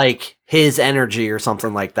itself is like his energy or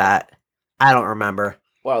something like that. I don't remember.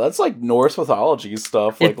 Wow, that's like Norse mythology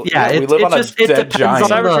stuff. Like, It- yeah, we it- live it on just- a it dead depends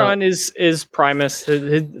giant. on Cybertron is Primus.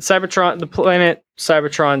 Cybertron, the planet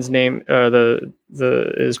Cybertron's name,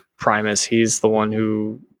 is Primus. He's the one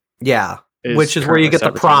who Yeah, is which is where you currently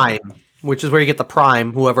get the Cybertron. Prime. Which is where you get the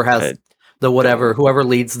Prime. Whoever has Right. the whatever, whoever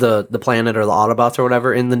leads the planet or the Autobots or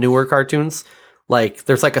whatever in the newer cartoons. Like,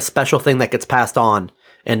 there's like a special thing that gets passed on,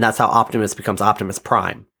 and that's how Optimus becomes Optimus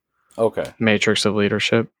Prime. Okay. Matrix of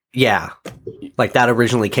leadership. Yeah. Like that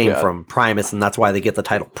originally came Yeah. from Primus, and that's why they get the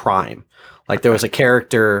title Prime. Like there was a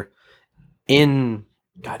character in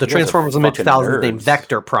God, the you guys are Transformers in the mid fucking 2000s named nerds.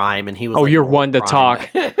 Vector Prime, and he was Oh, like, you're Lord one to Prime. talk.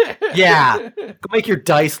 Yeah. Go make your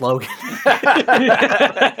dice, Logan.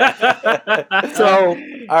 So,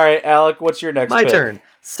 all right, Alec, what's your next My pick? turn.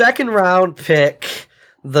 Second round pick.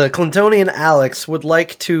 The Clintonian Alex would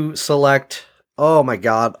like to select. Oh my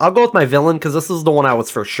god. I'll go with my villain because this is the one I was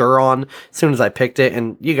for sure on as soon as I picked it,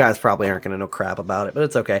 and you guys probably aren't going to know crap about it, but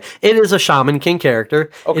it's okay. It is a Shaman King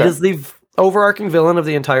character. Okay. It is the overarching villain of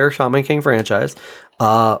the entire Shaman King franchise.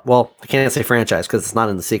 Well, I can't say franchise because it's not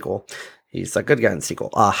in the sequel. He's a good guy in the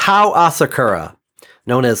sequel. Hao Asakura,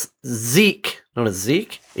 known as Zeke.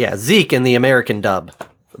 Yeah, Zeke in the American dub.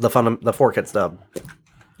 The 4Kids dub.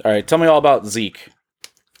 All right, tell me all about Zeke.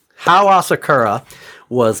 Hao Asakura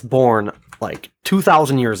was born like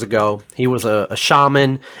 2,000 years ago. He was a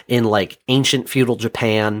shaman in like ancient feudal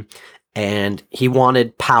Japan, and he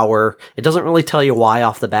wanted power. It doesn't really tell you why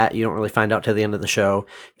off the bat. You don't really find out till the end of the show.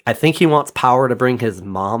 I think he wants power to bring his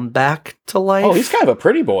mom back to life. Oh, he's kind of a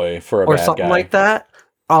pretty boy for a or bad something guy. like that.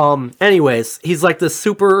 Anyways, he's like this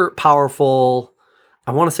super powerful,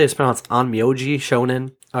 I want to say it's pronounced Onmyoji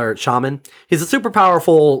shonen or shaman. He's a super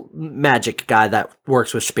powerful magic guy that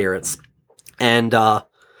works with spirits. And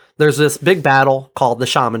there's this big battle called the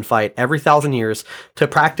Shaman Fight every 1,000 years to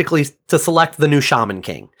select the new Shaman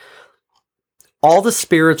King. All the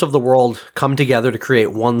spirits of the world come together to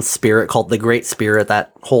create one spirit called the Great Spirit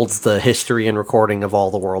that holds the history and recording of all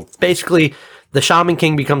the world. Basically, the Shaman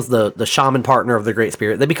King becomes the shaman partner of the Great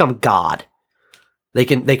Spirit. They become God. They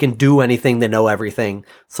can do anything, they know everything.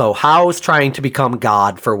 So Hao's trying to become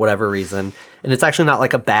God for whatever reason, and it's actually not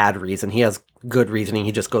like a bad reason. He has good reasoning.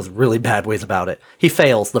 He just goes really bad ways about it. He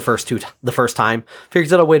fails the first time,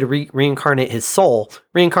 figures out a way to reincarnate his soul,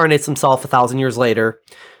 reincarnates himself 1,000 years later,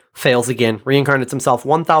 fails again, reincarnates himself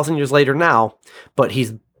 1,000 years later now, but he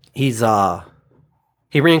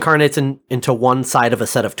reincarnates into one side of a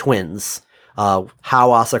set of twins, Hao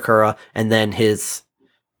Asakura, and then his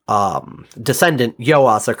descendant Yo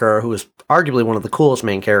Asakura, who is arguably one of the coolest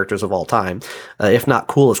main characters of all time, if not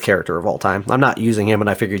coolest character of all time. I'm not using him, and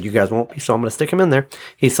I figured you guys won't be, so I'm going to stick him in there.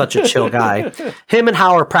 He's such a chill guy. Him and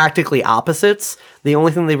Hao are practically opposites. The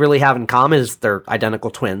only thing they really have in common is they're identical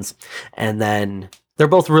twins, and then they're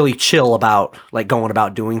both really chill about like going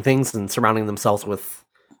about doing things and surrounding themselves with.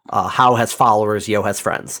 Hao has followers, Yo has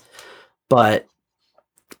friends, but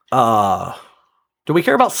do we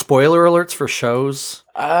care about spoiler alerts for shows?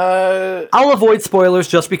 I'll avoid spoilers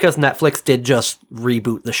just because Netflix did just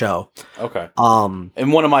reboot the show. Okay.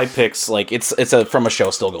 And one of my picks, like it's from a show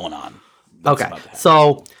still going on. That's okay, about to happen.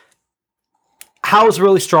 so Hao's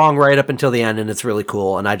really strong right up until the end, and it's really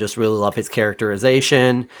cool, and I just really love his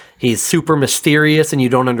characterization. He's super mysterious, and you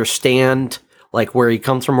don't understand like where he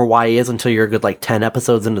comes from or why he is until you're a good like 10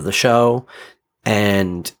 episodes into the show,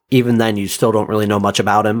 and even then you still don't really know much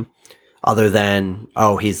about him. Other than,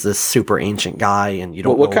 he's this super ancient guy, and you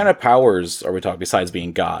don't What know. kind of powers are we talking besides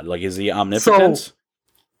being God? Like, is he omnipotent?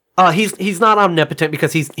 He's not omnipotent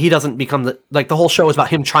because he doesn't become the whole show is about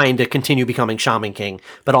him trying to continue becoming Shaman King,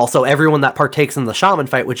 but also everyone that partakes in the Shaman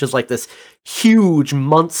Fight, which is like this huge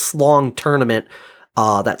months-long tournament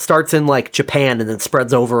that starts in like Japan and then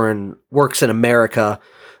spreads over and works in America,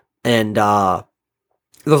 and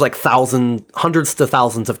there's like hundreds to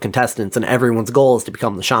thousands of contestants, and everyone's goal is to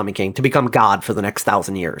become the Shaman King, to become God for the next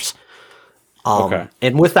 1,000 years. Okay.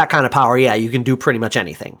 And with that kind of power, yeah, you can do pretty much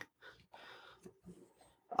anything.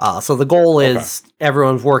 So the goal is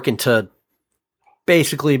everyone's working to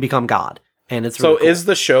basically become God, and it's So really cool. is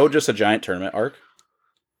the show just a giant tournament arc?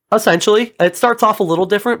 Essentially, it starts off a little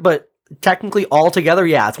different, but technically all together,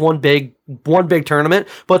 yeah, it's one big tournament.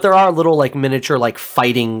 But there are little like miniature like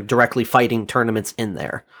directly fighting tournaments in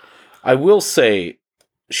there. I will say,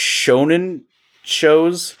 shonen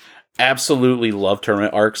shows absolutely love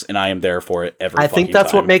tournament arcs, and I am there for it every. I think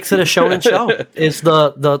that's what makes it a shonen show is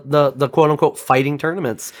the quote unquote fighting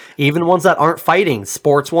tournaments. Even ones that aren't fighting,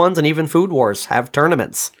 sports ones, and even Food Wars have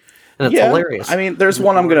tournaments. And it's hilarious. I mean, there's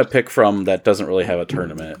one I'm going to pick from that doesn't really have a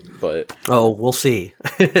tournament, but... Oh, we'll see.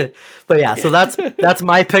 But yeah, so that's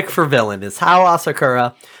my pick for villain, is Hao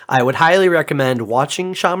Asakura. I would highly recommend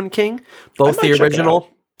watching Shaman King, both the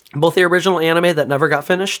original anime that never got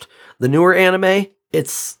finished, the newer anime,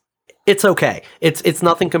 it's okay. It's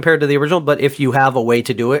nothing compared to the original, but if you have a way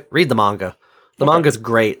to do it, read the manga. The manga's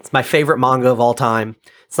great. It's my favorite manga of all time.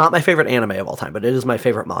 It's not my favorite anime of all time, but it is my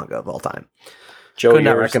favorite manga of all time. Joe, could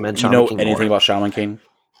not recommend Shaman you know King anything more. about Shaman King?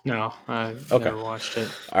 No, I've never watched it.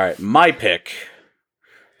 All right, my pick.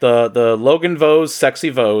 The Logan Vose, Sexy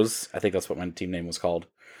Vose, I think that's what my team name was called.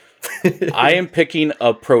 I am picking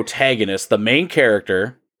a protagonist, the main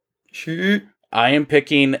character. Shoot. I am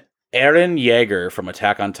picking Eren Yeager from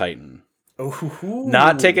Attack on Titan. Ooh.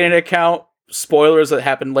 Not taking into account spoilers that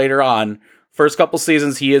happened later on. First couple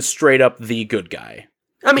seasons, he is straight up the good guy.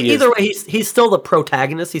 I mean, either way, he's still the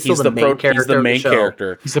protagonist. He's still the main character. He's the main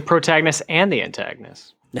character. He's the protagonist and the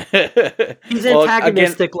antagonist. He's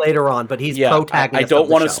antagonistic later on, but he's protagonist. I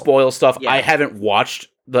don't want to spoil stuff. Yeah. I haven't watched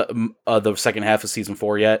the second half of season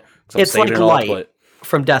 4 yet. It's like Light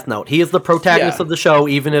from Death Note. He is the protagonist of the show,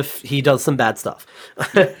 even if he does some bad stuff.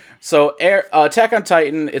 So, Attack on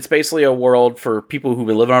Titan, it's basically a world for people who've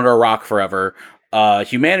been living under a rock forever.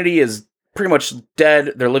 Humanity is pretty much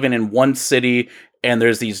dead. They're living in one city. And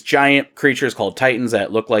there's these giant creatures called Titans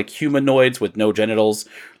that look like humanoids with no genitals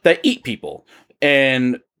that eat people.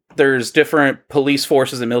 And there's different police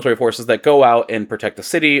forces and military forces that go out and protect the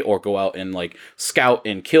city or go out and like scout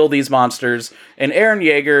and kill these monsters. And Eren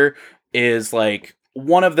Yeager is like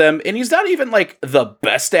one of them. And he's not even like the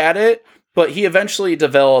best at it, but he eventually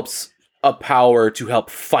develops a power to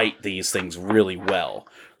help fight these things really well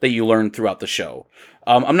that you learn throughout the show.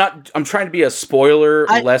 I'm trying to be as spoiler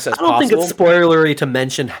less as possible. I don't think it's spoilery to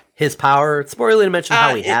mention his power. It's spoilery to mention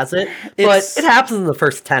how he has it. But it happens in the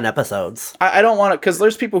first 10 episodes. I don't want to, because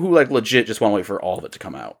there's people who like legit just want to wait for all of it to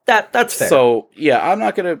come out. That's fair. So, yeah, I'm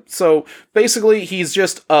not going to... So, basically, he's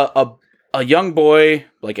just a young boy,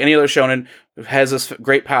 like any other shonen, who has this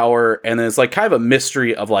great power, and then it's like kind of a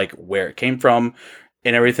mystery of like where it came from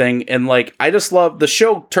and everything. And like, I just love... The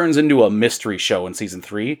show turns into a mystery show in season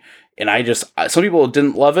 3. And some people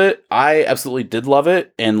didn't love it. I absolutely did love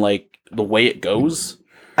it. And like the way it goes.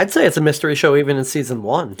 I'd say it's a mystery show even in season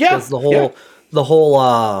 1. Yeah. The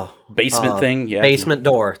whole basement thing. Yeah. Basement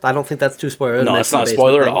door. I don't think that's too spoiler. No, it's not a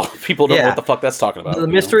spoiler at all. People don't know what the fuck that's talking about. The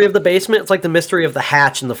mystery of the basement, it's like the mystery of the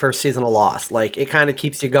hatch in the first season of Lost. Like it kind of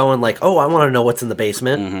keeps you going like, oh, I want to know what's in the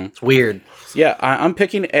basement. Mm-hmm. It's weird. Yeah. I'm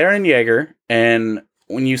picking Eren Yeager, and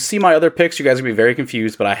when you see my other picks, you guys are going to be very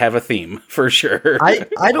confused, but I have a theme for sure.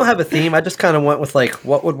 I don't have a theme. I just kind of went with like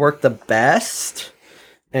what would work the best.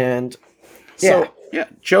 And yeah. So, yeah.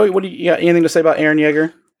 Joey, what do you got anything to say about Eren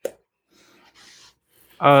Yeager?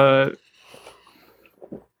 I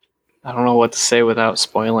don't know what to say without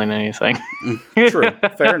spoiling anything. True.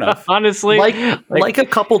 Fair enough. Honestly. Like a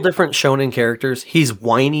couple different shonen characters, he's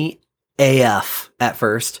whiny AF at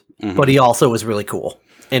first, but he also is really cool.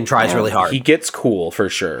 And tries really hard. He gets cool for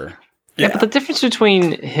sure. Yeah, but the difference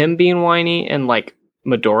between him being whiny and like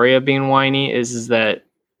Midoriya being whiny is that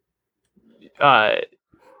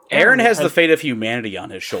Eren has the fate of humanity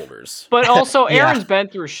on his shoulders. But also Eren's been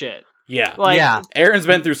through shit. Yeah. Eren's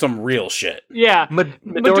been through some real shit. Yeah.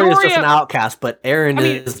 Midoriya is just an outcast, but Eren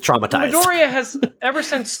is traumatized. Midoriya has, ever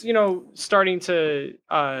since, starting to...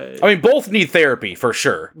 both need therapy, for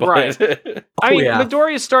sure. But... Right.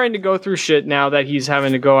 Midoriya is starting to go through shit now that he's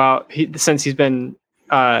having to go out, since he's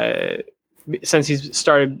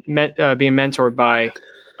started being mentored by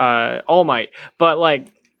All Might. But,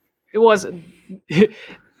 like, it was...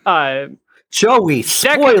 Joey,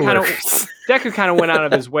 spoilers. Deku kind of went out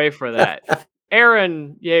of his way for that.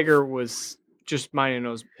 Eren Yeager was just minding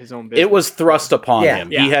his own business. It was thrust upon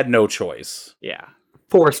him. Yeah. He had no choice. Yeah.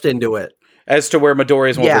 Forced into it. As to where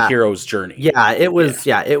Midoriya's one of the hero's journey. Yeah, it was.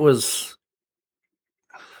 Yeah, it was.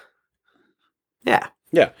 Yeah.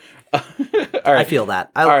 Yeah. All right. I feel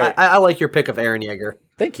that. I like your pick of Eren Yeager.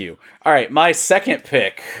 Thank you. All right, my second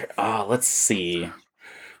pick. Let's see.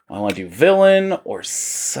 I want to do villain or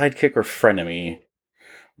sidekick or frenemy.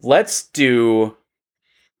 Let's do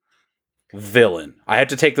villain. I had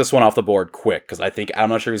to take this one off the board quick because I'm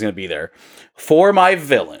not sure he's going to be there. For my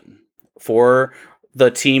villain, for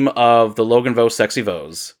the team of the Logan Vo Sexy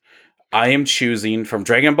Vos, I am choosing from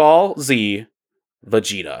Dragon Ball Z,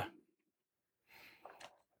 Vegeta.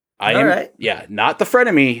 Not the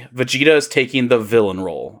frenemy. Vegeta is taking the villain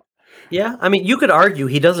role. Yeah, I mean, you could argue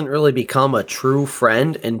he doesn't really become a true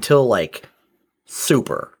friend until, like,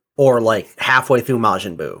 Super, or, like, halfway through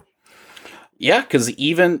Majin Buu. Yeah, because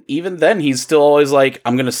even then, he's still always like,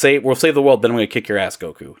 we'll save the world, then I'm going to kick your ass,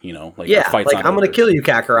 Goku. You know, like, yeah, like, I'm going to kill you,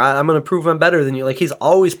 Kakarot. I'm going to prove I'm better than you. Like, he's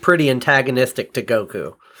always pretty antagonistic to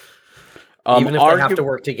Goku. Even if they have to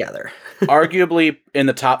work together. Arguably, in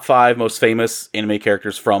the top 5 most famous anime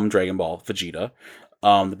characters from Dragon Ball, Vegeta.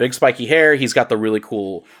 The big spiky hair, he's got the really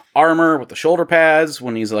cool armor with the shoulder pads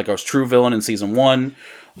when he's like a true villain in season 1.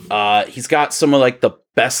 He's got some of like the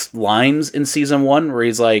best lines in season 1 where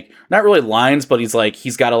he's like, not really lines, but he's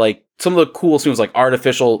got some of the coolest moves like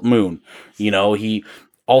artificial moon. You know, he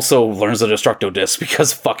also learns the Destructo Disc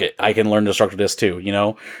because fuck it, I can learn Destructo Disc too, you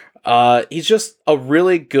know? He's just a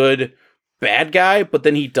really good bad guy, but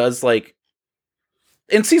then he does like,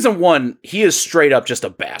 in season 1, he is straight up just a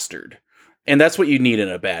bastard. And that's what you need in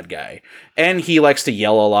a bad guy. And he likes to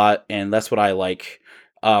yell a lot, and that's what I like.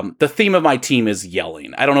 The theme of my team is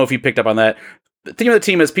yelling. I don't know if you picked up on that. The theme of the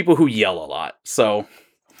team is people who yell a lot. So,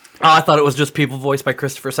 I thought it was just people voiced by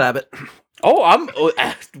Christopher Sabat. Oh,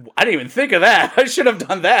 I didn't even think of that. I should have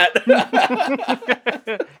done that.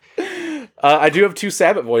 I do have 2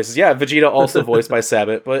 Sabat voices. Yeah, Vegeta also voiced by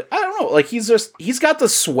Sabat, but I don't know. Like, he's got the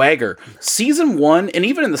swagger. Season 1, and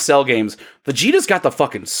even in the Cell games, Vegeta's got the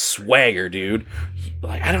fucking swagger, dude.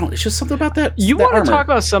 Like, I don't know. It's just something about that. You want to talk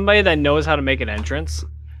about somebody that knows how to make an entrance?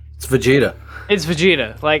 It's Vegeta. It's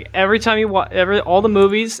Vegeta. Like, every time you watch, all the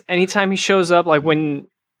movies, anytime he shows up, like when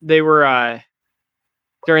they were,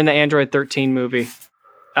 during the Android 13 movie,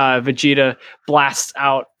 Vegeta blasts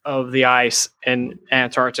out of the ice in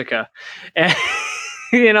Antarctica. And,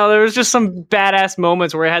 you know, there was just some badass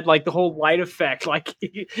moments where it had like the whole light effect. Like,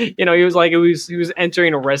 you know, he was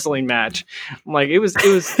entering a wrestling match. Like, he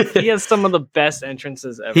has some of the best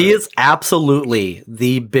entrances ever. He is absolutely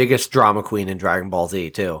the biggest drama queen in Dragon Ball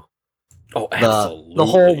Z too. Oh, absolutely. The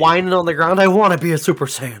whole whining on the ground. I want to be a Super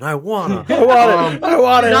Saiyan. I want to. I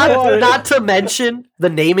want it. Not to mention the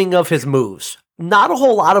naming of his moves. Not a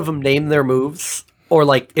whole lot of them name their moves, or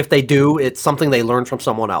like if they do, it's something they learn from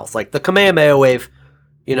someone else. Like the Kamehameha Wave,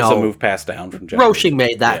 you know, it's a move passed down from Japanese. Roshi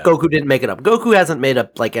made that. Yeah. Goku didn't make it up. Goku hasn't made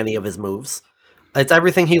up like any of his moves. It's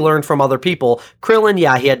everything he learned from other people. Krillin,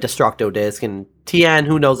 yeah, he had Destructo Disc, and Tien,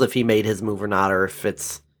 who knows if he made his move or not, or if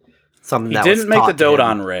it's something that he didn't make the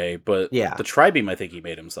Dodon Ray, but yeah, the Tri-Beam I think he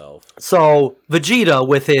made himself. So Vegeta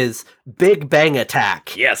with his Big Bang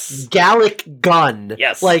Attack, yes, Gallic Gun,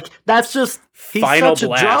 yes, like that's just Final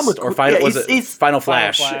Blast or Final Final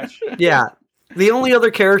Flash. Yeah. The only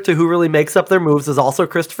other character who really makes up their moves is also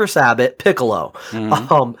Christopher Sabat, Piccolo,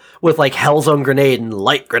 with like Hellzone Grenade and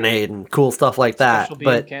Light Grenade and cool stuff like that. Special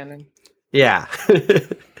but cannon. Yeah.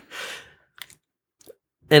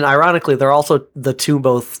 And ironically, they're also the 2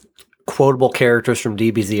 both quotable characters from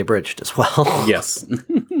DBZ Abridged as well. Yes.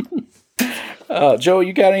 Joe,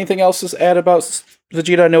 you got anything else to add about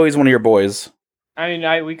Vegeta? I know he's one of your boys. I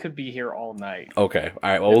mean, we could be here all night. Okay, all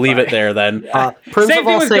right. Well, we'll leave it there then. Same thing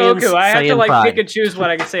with Goku. I have to like pick and choose what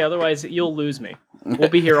I can say. Otherwise, you'll lose me. We'll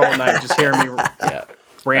be here all night just hearing me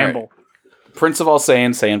ramble. Right. Prince of all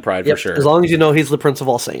Saiyan Pride for sure. As long as you know he's the Prince of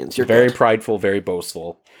all Saiyans, you're very good. Prideful, very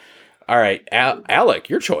boastful. All right, Alec,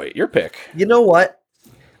 your pick. You know what?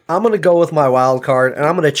 I'm going to go with my wild card, and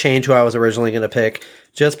I'm going to change who I was originally going to pick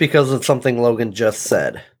just because of something Logan just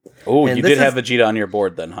said. Oh, you did have Vegeta on your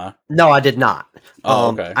board then, huh? No, I did not.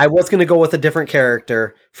 Okay. I was going to go with a different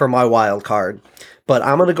character for my wild card, but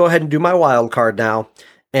I'm going to go ahead and do my wild card now,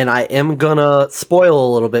 and I am going to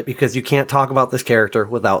spoil a little bit because you can't talk about this character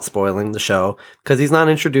without spoiling the show because he's not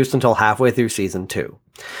introduced until halfway through season 2.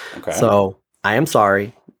 Okay. So I am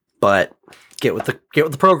sorry, but get with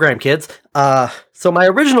the program, kids. So my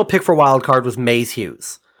original pick for wild card was Maze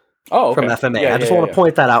Hughes. Oh, okay. From FMA. I just want to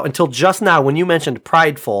point that out. Until just now, when you mentioned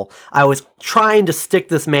Prideful, I was trying to stick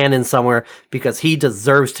this man in somewhere because he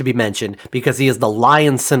deserves to be mentioned because he is the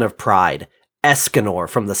lion sin of pride, Escanor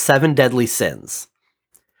from the 7 Deadly Sins.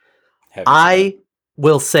 I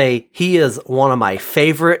will say he is one of my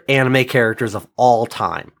favorite anime characters of all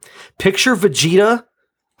time. Picture Vegeta,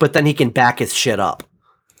 but then he can back his shit up.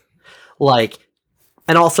 Like,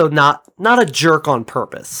 and also not a jerk on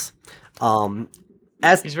purpose.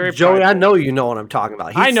 He's very Joey, prideful. I know you know what I'm talking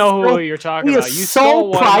about. I know who you're talking about. He is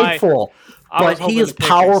so prideful, but he is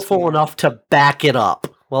powerful enough to back it up.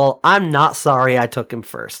 Well, I'm not sorry I took him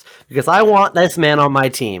first because I want this man on my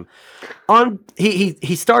team.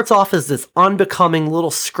 He starts off as this unbecoming little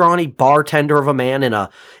scrawny bartender of a man in a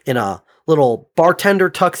little bartender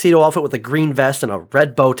tuxedo outfit with a green vest and a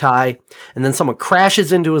red bow tie, and then someone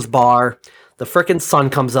crashes into his bar. The frickin'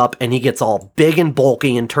 sun comes up and he gets all big and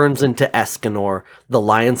bulky and turns into Escanor, the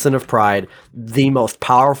Lionson of Pride, the most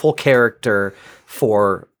powerful character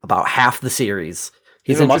for about half the series.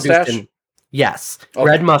 He's a mustache? Yes. Okay.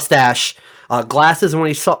 Red mustache, glasses when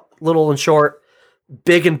he's little and short,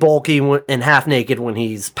 big and bulky and half naked when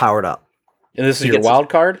he's powered up. And this is your wild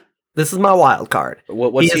card? This is my wild card.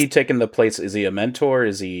 What's he taking the place? Is he a mentor?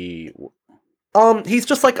 Is he... He's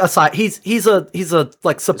just like a side. He's a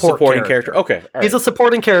like supporting character. Okay, all right. He's a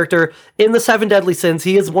supporting character in the Seven Deadly Sins.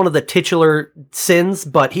 He is one of the titular sins,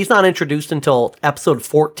 but he's not introduced until episode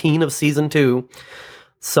 14 of season 2.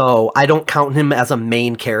 So I don't count him as a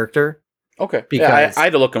main character. Okay, because I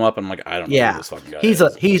had to look him up. And I'm like, I don't know who this fucking guy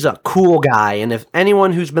is. He's a cool guy, and if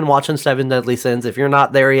anyone who's been watching Seven Deadly Sins, if you're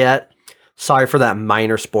not there yet, sorry for that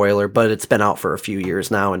minor spoiler, but it's been out for a few years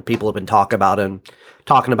now, and people have been talking about him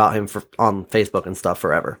on Facebook and stuff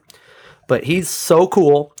forever. But he's so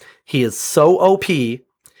cool. He is so OP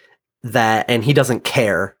and he doesn't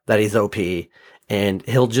care that he's OP, and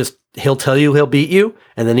he'll tell you he'll beat you,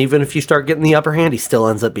 and then even if you start getting the upper hand, he still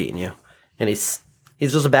ends up beating you. And he's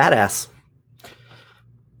just a badass.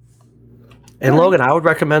 And Logan, I would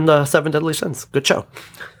recommend Seven Deadly Sins. Good show.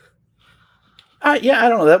 Yeah, I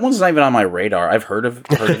don't know. That one's not even on my radar. I've heard of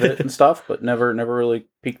it and stuff, but never really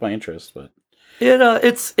piqued my interest. But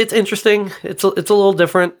it's interesting. It's a little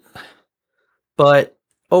different, but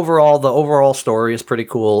overall, the overall story is pretty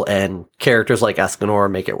cool, and characters like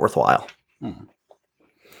Escanor make it worthwhile.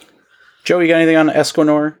 Joe, you got anything on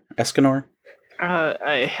Escanor?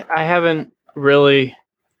 I haven't really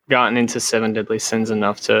gotten into Seven Deadly Sins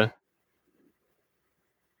enough to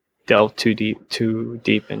delve too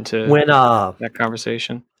deep into that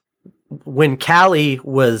conversation. When Callie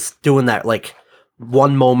was doing that, like,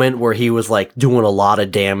 one moment where he was like doing a lot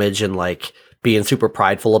of damage and like being super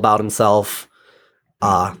prideful about himself,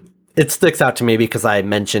 it sticks out to me because I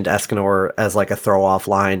mentioned Escanor as like a throw off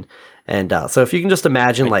line, and so if you can just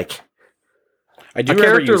imagine, like, I do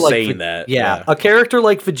remember you saying that. Yeah, a character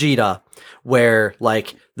like Vegeta, where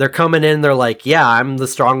like they're coming in, they're like, yeah, I'm the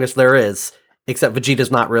strongest there is, except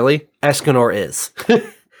Vegeta's not really. Escanor is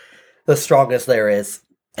the strongest there is.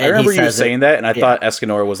 I remember you saying that, and I thought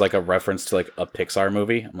Escanor was like a reference to like a Pixar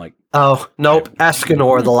movie. I'm like, oh nope,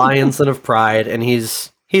 Escanor, the Lionson of Pride, and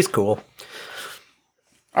he's cool.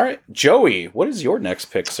 All right, Joey, what is your next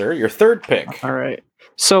pick, sir? Your third pick. All right.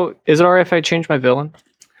 So, is it alright if I change my villain?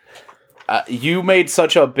 You made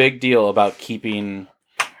such a big deal about keeping.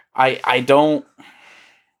 I don't.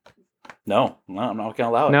 No, I'm not gonna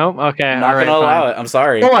allow it. No, okay, I'm not gonna allow it. I'm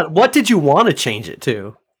sorry. Hold on, what did you want to change it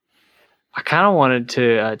to? I kind of wanted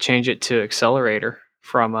to change it to Accelerator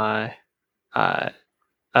from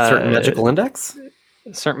certain magical index.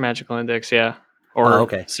 Certain magical index, yeah, or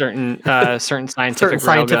certain scientific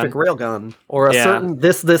railgun, or a certain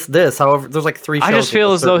this. However, there's like 3 shows. I just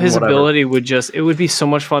feel as though his ability would be so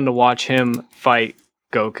much fun to watch him fight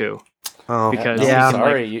Goku. Oh, because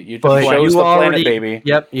sorry, you chose the planet, baby.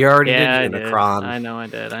 Yep, you already did Unicron. I know I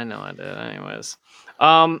did. Anyways,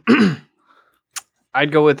 I'd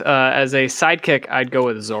go with as a sidekick. I'd go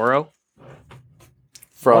with Zoro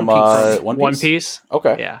from One Piece.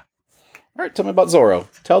 Okay, yeah. All right, tell me about Zoro.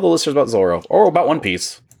 Tell the listeners about Zoro or about One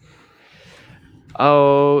Piece.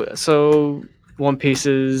 Oh, so One Piece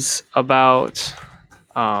is about.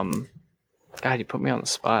 God, you put me on the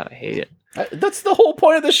spot. I hate it. That's the whole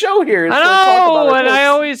point of the show here. I know, and I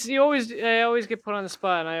always get put on the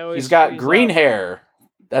spot. And he's got green hair,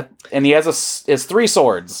 and he has his 3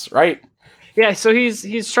 swords, right? Yeah, so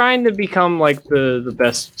he's trying to become like the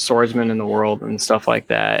best swordsman in the world and stuff like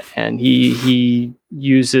that, and he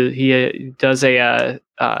does a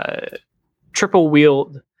triple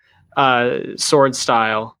wield sword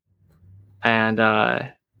style, and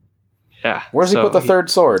yeah. Where's he put the 3rd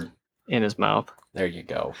sword? In his mouth. There you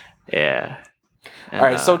go. Yeah. And, all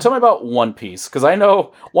right, so tell me about One Piece, because I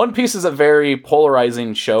know One Piece is a very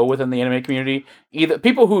polarizing show within the anime community. Either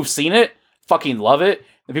people who've seen it fucking love it,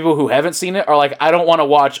 the people who haven't seen it are like, I don't want to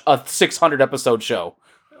watch a 600 episode show.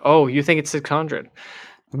 Oh, you think it's 600?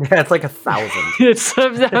 Yeah, it's like 1,000.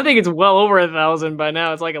 I think it's well over 1,000 by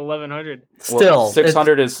now. It's like 1,100. Still,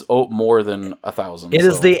 600 is more than 1,000. It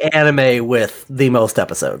is the anime with the most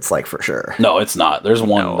episodes, like, for sure. No, it's not. There's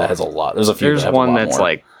one that has a lot. There's a few. There's one that's more.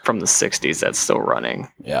 Like from the 60s that's still running.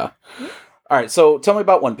 Yeah. All right, so tell me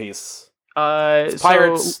about One Piece.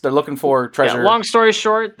 Pirates. They're looking for treasure. Yeah, long story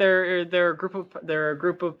short, they're a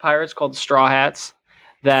group of pirates called the Straw Hats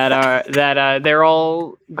they're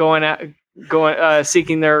all going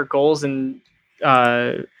seeking their goals, and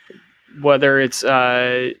whether it's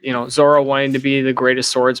Zoro wanting to be the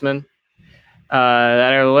greatest swordsman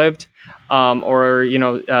that ever lived, or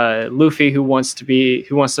Luffy who wants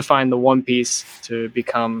to find the One Piece to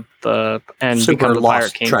become the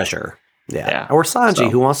pirate king treasure. Yeah. Or Sanji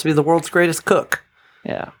who wants to be the world's greatest cook.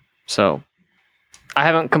 Yeah. So I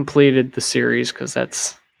haven't completed the series because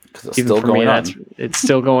it's still going on. It's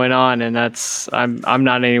still going on, and I'm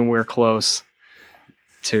not anywhere close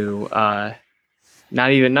to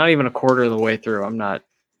not even a quarter of the way through. I'm not.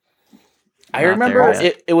 I remember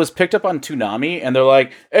it was picked up on Toonami, and they're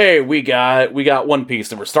like, "Hey, we got One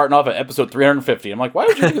Piece, and we're starting off at episode 350." I'm like, "Why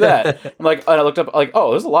would you do that?" I'm like, and I looked up, like,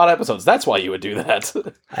 "Oh, there's a lot of episodes. That's why you would do that."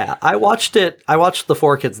 Yeah, I watched it. I watched the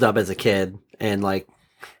 4Kids dub as a kid, and like,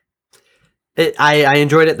 I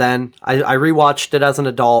enjoyed it then. I rewatched it as an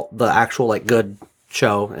adult, the actual like good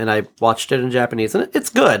show, and I watched it in Japanese, and it's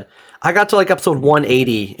good. I got to like episode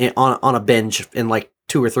 180 on a binge in like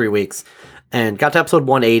 2 or 3 weeks. And got to episode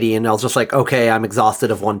 180, and I was just like, okay, I'm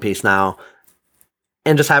exhausted of One Piece now.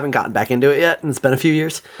 And just haven't gotten back into it yet, and it's been a few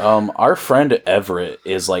years. Our friend Everett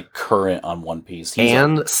is, like, current on One Piece.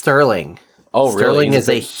 And Sterling. Oh, Sterling really? Sterling is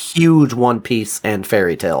a huge One Piece and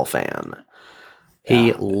Fairy Tail fan.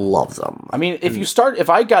 He loves them. I mean, if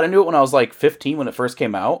I got into it when I was, like, 15 when it first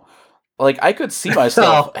came out, like, I could see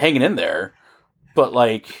myself hanging in there. But,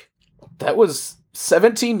 like, that was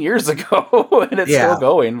 17 years ago, and it's still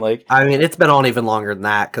going. Like, I mean, it's been on even longer than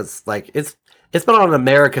that, because like it's been on in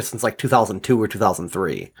America since like 2002 or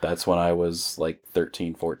 2003. That's when I was like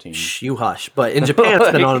 13, 14. Shh, you hush. But in Japan,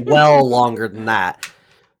 it's been on well longer than that.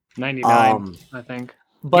 99, I think.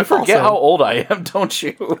 But you forget how old I am, don't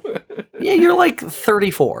you? Yeah, you're like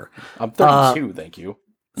 34. I'm 32, thank you.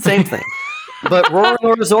 Same thing. But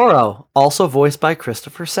Roronoa Zoro, also voiced by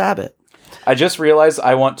Christopher Sabat. I just realized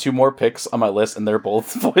I want 2 more picks on my list, and they're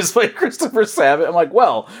both voiced by Christopher Sabat. I'm like,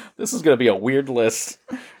 well, this is going to be a weird list.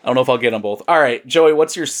 I don't know if I'll get them both. All right, Joey,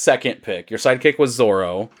 what's your second pick? Your sidekick was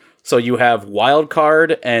Zoro, so you have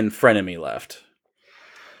Wildcard and Frenemy left.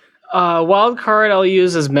 Wildcard I'll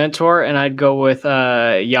use as mentor, and I'd go with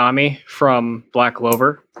Yami from Black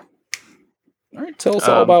Clover. All right, tell us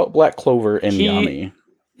all about Black Clover and Yami.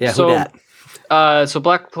 Yeah, who dat? So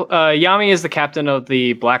Yami is the captain of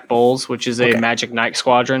the Black Bulls, which is a Magic Knight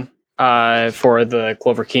squadron for the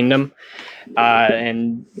Clover Kingdom.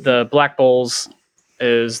 And the Black Bulls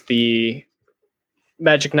is the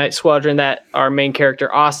Magic Knight squadron that our main character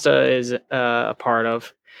Asta is a part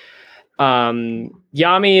of.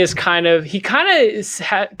 Yami is kind of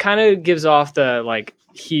gives off the like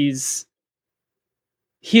he's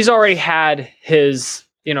already had his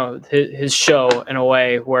his show in a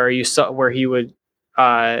way where you saw where he would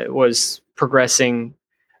was progressing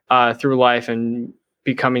through life and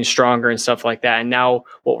becoming stronger and stuff like that. And now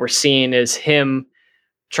what we're seeing is him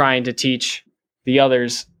trying to teach the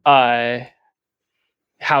others how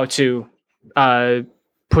to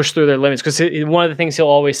push through their limits. Because one of the things he'll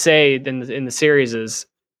always say in the series is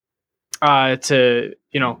to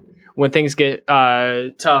when things get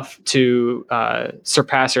tough, to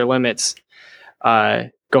surpass your limits.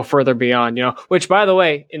 Go further beyond, which, by the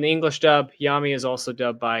way, in the English dub, Yami is also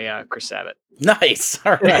dubbed by Chris Sabat. Nice.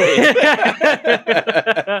 All right.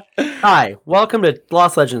 Hi, welcome to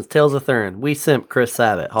Lost Legends Tales of Thurin. We simp Chris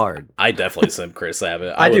Sabat hard. I definitely simp Chris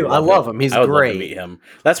Sabat. I love him. He's I would great. Love to meet him.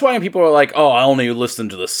 That's why when people are like, "Oh, I only listen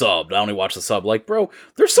to the sub. I only watch the sub." Like, bro,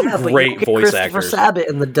 there's some great voice actors. Sabat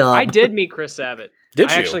in the dub. I did meet Chris Sabat.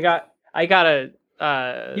 Did you? I got a.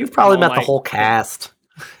 You've probably met the whole cast.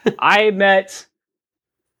 I met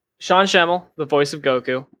Sean Schemmel, the voice of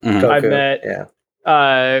Goku. Mm-hmm. I've met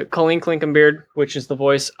Colleen Klinkenbeard, which is the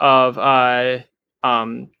voice of Teen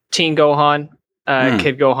Gohan,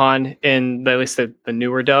 Kid Gohan in at least the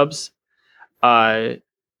newer dubs.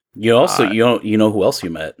 You also you know who else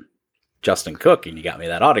you met? Justin Cook, and you got me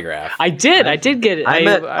that autograph. I did get it.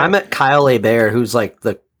 I met Kyle A. Bear, who's like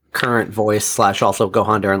the current voice / also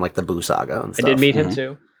Gohan during like the Buu Saga and stuff. I did meet him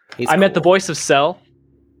too. I met the voice of Cell.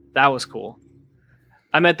 That was cool.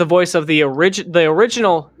 I met the voice of the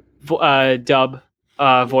original dub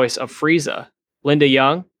voice of Frieza, Linda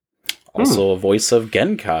Young. Also a voice of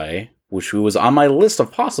Genkai, which was on my list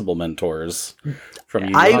of possible mentors from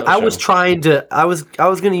you. I was trying to. I was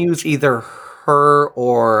going to use either her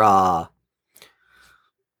or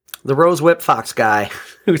the Rose Whip Fox guy,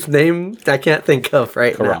 whose name I can't think of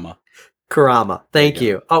right now. Kurama. Thank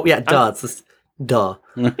you. Oh yeah, duh. Duh.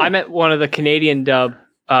 I met one of the Canadian dub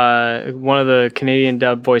one of the Canadian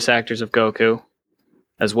dub voice actors of Goku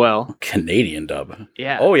as well. Canadian dub.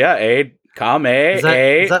 Yeah. Oh yeah, A Kame Is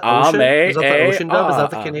that Ocean? Is that the Ocean dub? Is that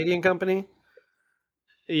the Ah. Canadian company?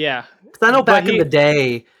 Yeah. 'Cause I know back But in the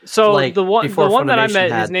day, So like, the one before that I Funimation met,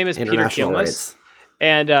 his had name is Peter international Kilmus, rights.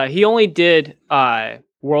 and he only did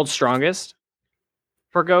World's Strongest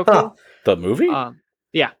for Goku. Huh. The movie?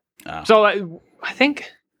 Yeah. Oh. So I think,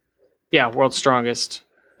 yeah, World's Strongest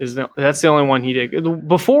that's the only one he did.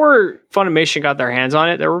 Before Funimation got their hands on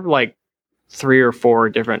it, there were like 3 or 4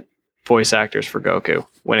 different voice actors for Goku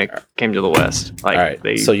when it came to the West. Like, All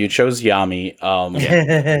right. So you chose Yami.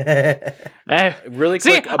 Really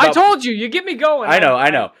see, quick. I told you, you get me going. I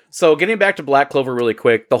know. So getting back to Black Clover really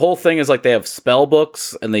quick, the whole thing is like they have spell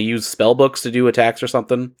books and they use spell books to do attacks or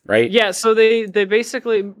something, right? Yeah. So they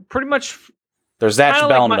basically pretty much. There's Zatch kinda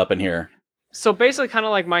Bellman like up in here. So basically, kind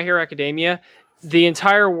of like My Hero Academia, the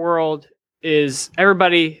entire world is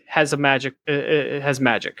everybody has a magic. It has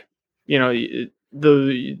magic. You know,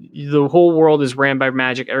 the whole world is ran by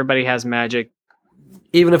magic. Everybody has magic.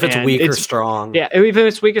 Even if it's And weak or it's- strong. Yeah, even if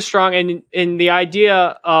it's weak or strong, and the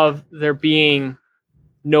idea of there being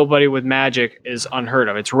nobody with magic is unheard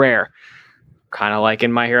of. It's rare, kind of like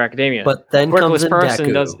in My Hero Academia. But then comes Quirkless in person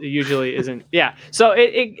Deku. usually isn't. Yeah. So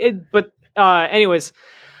but anyways,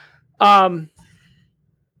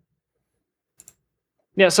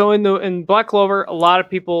 yeah. So in Black Clover, a lot of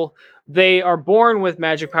people, they are born with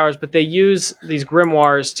magic powers, but they use these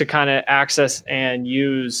grimoires to kind of access and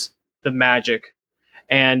use the magic,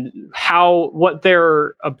 and what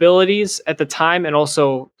their abilities at the time and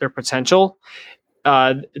also their potential,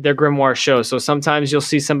 their grimoire shows. So sometimes you'll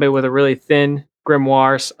see somebody with a really thin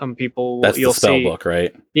grimoire. Some people That's you'll the spell see, book,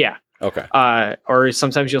 right? yeah. Okay. Or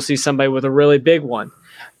sometimes you'll see somebody with a really big one.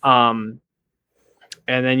 And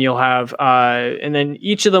then you'll have, and then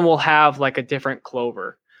each of them will have like a different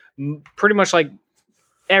clover. Pretty much like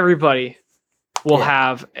everybody will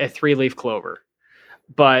have a 3-leaf clover,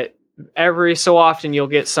 but every so often you'll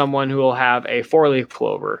get someone who will have a 4-leaf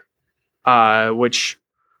clover, which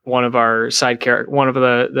one of our side character, one of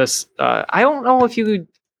I don't know if you would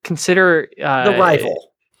consider The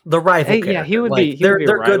rival. The rival Hey, character. yeah, he would Like, be- he they're would be a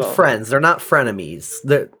they're good rival. friends. They're not frenemies.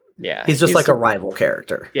 yeah, He's just like a rival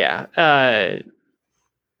character. yeah.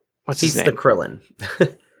 What's He's his the name? Krillin.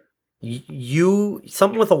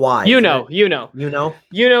 Something with a Y. You isn't know, it? you know. You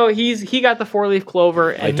know? He got the 4-leaf clover,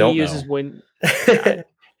 and I don't he uses know. wind.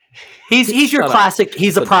 He's your Shut up. classic.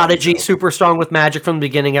 He's a But prodigy, don't know. super strong with magic from the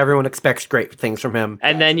beginning. Everyone expects great things from him.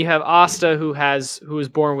 And then you have Asta, who is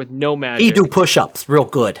born with no magic. He do push-ups real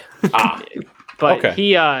good. but okay.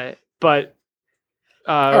 he but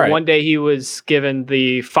right. one day he was given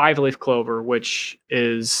the 5-leaf clover, which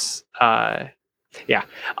is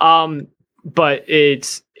but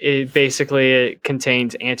it basically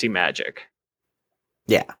contains anti-magic.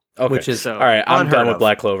 Yeah, Okay. which is So All right. I'm unheard done with of.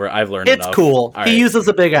 Black Clover. I've learned It's enough. cool. All He right. uses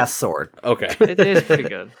a big ass sword. Okay. It is pretty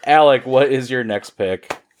good. Alec, what is your next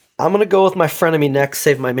pick? I'm gonna go with my frenemy next.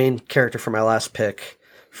 Save my main character for my last pick.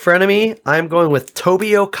 Frenemy. I'm going with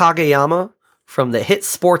Tobio Kageyama from the hit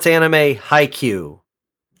sports anime Haikyuu.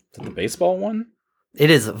 Is it the baseball one? It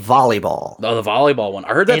is volleyball. Oh, the volleyball one. I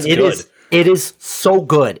heard that's And good. it is so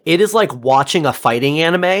good. It is like watching a fighting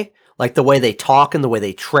anime, like the way they talk and the way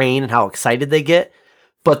they train and how excited they get.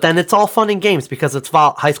 But then it's all fun and games because it's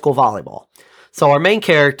high school volleyball. So our main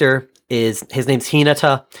character his name's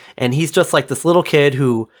Hinata, and he's just like this little kid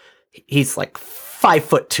he's like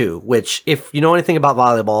 5'2", which if you know anything about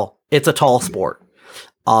volleyball, it's a tall sport.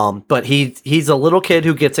 But he's a little kid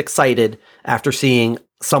who gets excited after seeing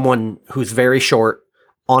someone who's very short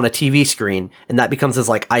on a TV screen, and that becomes his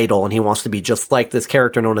like idol, and he wants to be just like this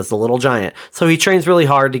character known as the Little Giant. So he trains really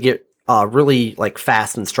hard to get really like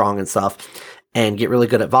fast and strong and stuff, and get really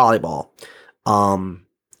good at volleyball.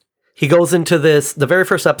 He goes into the very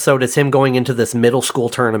first episode is him going into this middle school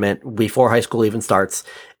tournament before high school even starts,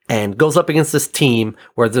 and goes up against this team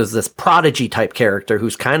where there's this prodigy type character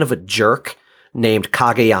who's kind of a jerk named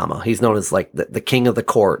Kageyama. He's known as like the king of the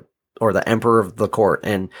court or the emperor of the court,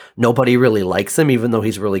 and nobody really likes him even though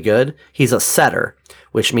he's really good. He's a setter,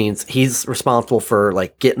 which means he's responsible for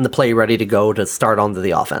like getting the play ready to go to start onto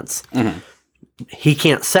the offense. Mm-hmm. He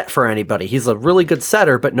can't set for anybody. He's a really good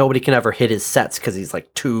setter, but nobody can ever hit his sets because he's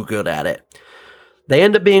like too good at it. They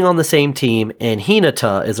end up being on the same team, and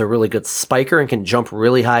Hinata is a really good spiker and can jump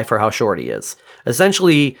really high for how short he is.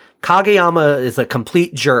 Essentially, Kageyama is a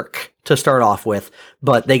complete jerk to start off with,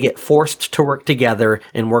 but they get forced to work together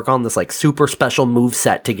and work on this like super special move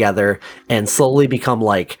set together and slowly become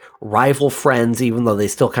like rival friends, even though they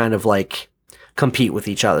still kind of like compete with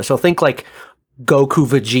each other. So think like Goku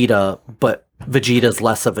Vegeta, but Vegeta's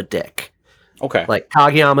less of a dick. Okay. Like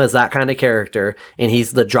Kageyama is that kind of character, and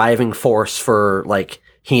he's the driving force for like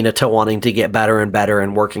Hinata wanting to get better and better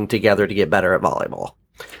and working together to get better at volleyball.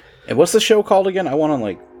 And what's the show called again? I want to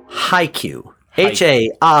like Haikyuu.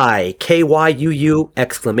 Haikyuu!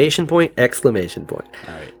 Exclamation point! Exclamation point!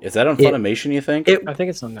 All right. Is that on Funimation, you think? I think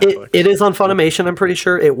it's on Netflix. It is on Funimation, I'm pretty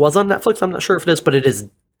sure. It was on Netflix, I'm not sure if it is, but it is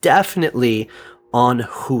definitely on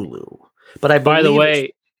Hulu. But I believe By the way,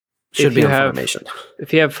 it should if be you on have- Funimation.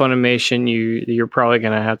 If you have Funimation, you're probably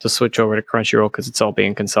going to have to switch over to Crunchyroll because it's all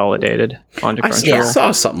being consolidated onto I Crunchyroll.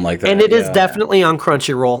 saw something like that. And it is yeah. definitely on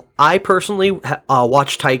Crunchyroll. I personally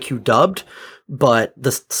watched Haikyuu dubbed, but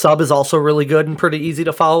the sub is also really good and pretty easy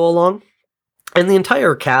to follow along. And the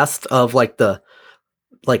entire cast of like the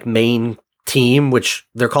main team, which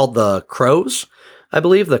they're called the Crows, I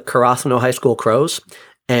believe, the Karasuno High School Crows.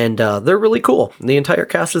 And they're really cool. The entire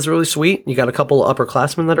cast is really sweet. You got a couple of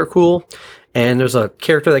upperclassmen that are cool. And there's a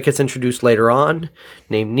character that gets introduced later on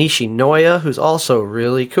named Nishinoya, who's also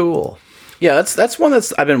really cool. Yeah, that's one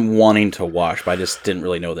that's I've been wanting to watch, but I just didn't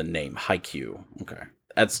really know the name. Haikyuu. Okay.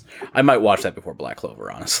 I might watch that before Black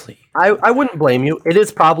Clover, honestly. I wouldn't blame you. It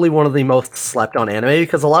is probably one of the most slept on anime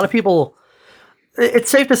because a lot of people...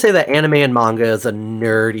 It's safe to say that anime and manga is a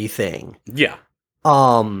nerdy thing. Yeah.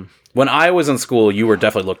 When I was in school, you were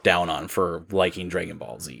definitely looked down on for liking Dragon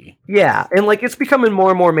Ball Z. Yeah, and like it's becoming more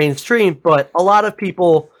and more mainstream, but a lot of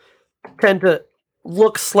people tend to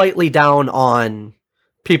look slightly down on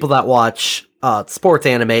people that watch sports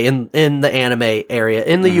anime in the anime area,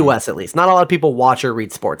 in the US at least. Not a lot of people watch or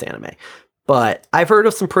read sports anime. But I've heard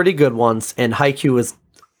of some pretty good ones, and Haikyuu is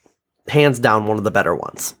hands down one of the better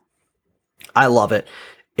ones. I love it.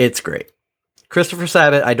 It's great. Christopher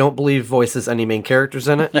Sabat, I don't believe voices any main characters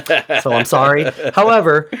in it, so I'm sorry.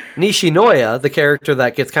 However, Nishinoya, the character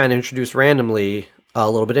that gets kind of introduced randomly a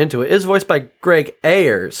little bit into it, is voiced by Greg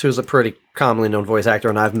Ayers, who's a pretty commonly known voice actor,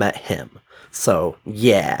 and I've met him. So,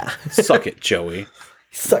 yeah. Suck it, Joey.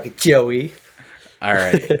 Suck it, Joey. All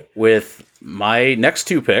right. With my next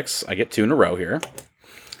two picks, I get two in a row here.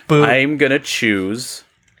 Boom. I'm going to choose...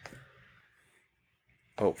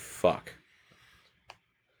 Oh, fuck.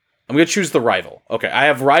 I'm going to choose the Rival. Okay, I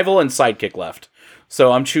have Rival and Sidekick left.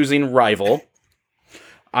 So I'm choosing Rival.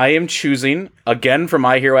 I am choosing, again from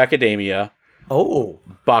My Hero Academia,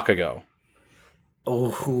 Bakugo.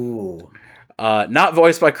 Oh. Not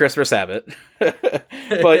voiced by Christopher Sabat,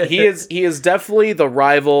 but he is definitely the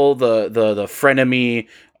rival, the frenemy.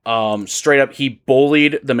 Straight up, he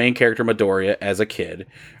bullied the main character Midoriya as a kid.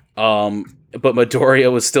 But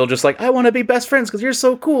Midoriya was still just like, I want to be best friends because you're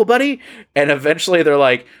so cool, buddy. And eventually they're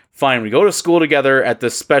like, fine, we go to school together at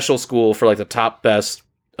this special school for like the top best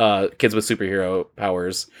kids with superhero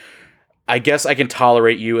powers. I guess I can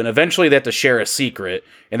tolerate you. And eventually they have to share a secret.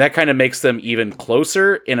 And that kind of makes them even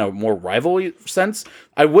closer in a more rivalry sense.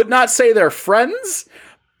 I would not say they're friends,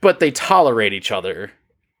 but they tolerate each other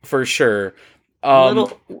for sure.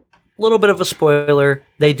 Little bit of a spoiler.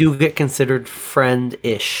 They do get considered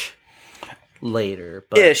friend-ish later.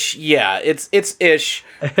 But... Ish, yeah. It's ish.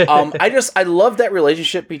 I love that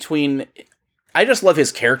relationship between... I just love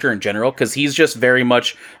his character in general, because he's just very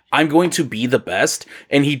much, I'm going to be the best,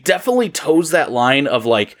 and he definitely toes that line of,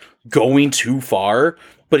 like, going too far,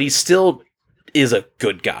 but he still is a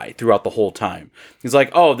good guy throughout the whole time. He's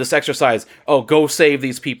like, oh, this exercise, oh, go save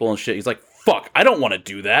these people and shit. He's like, fuck, I don't want to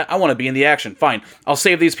do that. I want to be in the action. Fine, I'll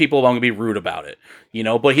save these people, but I'm going to be rude about it. You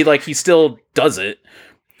know, but he still does it.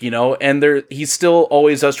 You know, and he still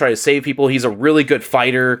always does try to save people. He's a really good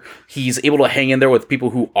fighter. He's able to hang in there with people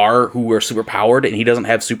who are super powered, and he doesn't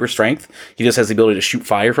have super strength. He just has the ability to shoot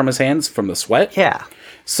fire from his hands from the sweat. Yeah.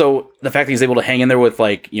 So the fact that he's able to hang in there with,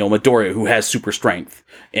 like, you know, Midoriya, who has super strength,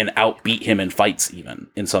 and outbeat him in fights, even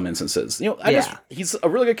in some instances. You know, he's a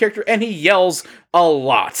really good character, and he yells a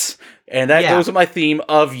lot, and that goes with my theme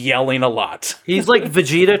of yelling a lot. He's like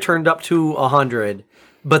Vegeta turned up to 100,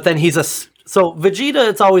 but then he's So Vegeta,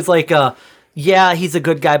 it's always like, he's a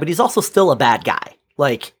good guy, but he's also still a bad guy.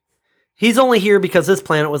 Like, he's only here because his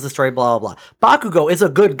planet was destroyed, blah, blah, blah. Bakugo is a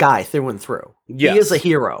good guy through and through. Yes. He is a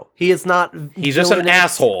hero. He is not... He's just an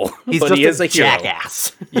asshole, but he is a hero.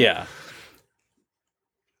 Jackass. Yeah.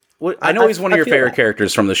 I know he's one of your favorite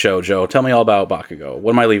characters from the show, Joe. Tell me all about Bakugo.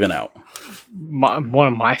 What am I leaving out? One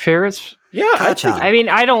of my favorites? Yeah. I mean,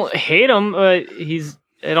 I don't hate him.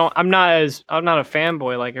 I'm not a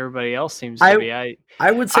fanboy like everybody else seems to be.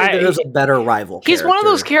 I would say there's a better rival. He's one of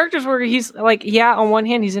those characters where he's like, yeah, on one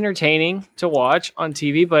hand he's entertaining to watch on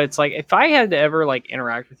TV, but it's like if I had to ever like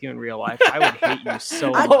interact with you in real life, I would hate you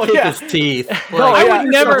so much. I'd kick his teeth. I would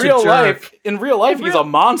never. In real life, he's a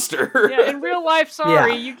monster. Yeah, in real life,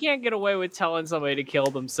 you can't get away with telling somebody to kill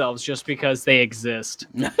themselves just because they exist.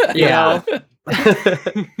 Yeah.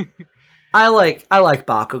 I like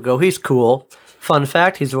Bakugo. He's cool. Fun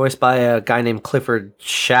fact, he's voiced by a guy named Clifford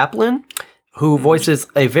Chaplin, who voices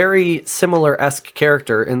a very similar-esque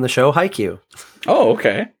character in the show Haikyuu. Oh,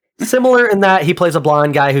 okay. Similar in that he plays a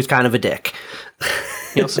blonde guy who's kind of a dick.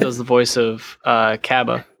 He also does the voice of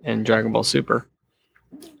Kaba in Dragon Ball Super.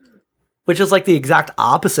 Which is like the exact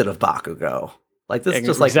opposite of Bakugo. Like this is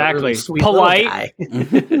just like exactly. a really sweet polite.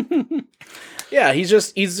 Little guy. Yeah,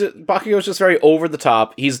 Bakugo's just very over the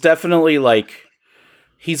top. He's definitely like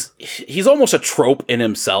he's almost a trope in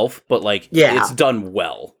himself, but like it's done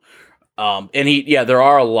well. And there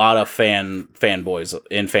are a lot of fanboys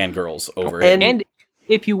and fangirls over him. And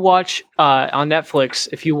if you watch on Netflix,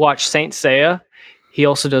 if you watch Saint Seiya, he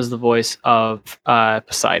also does the voice of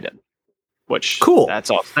Poseidon, which cool.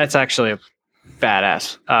 That's actually a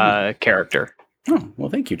badass character. Oh, well,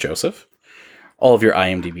 thank you, Joseph. All of your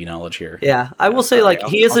IMDb knowledge here. Yeah, I will say, like,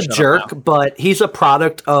 he is a jerk, but he's a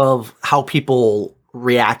product of how people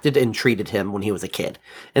reacted and treated him when he was a kid.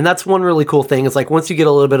 And that's one really cool thing is, like, once you get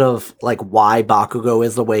a little bit of, like, why Bakugo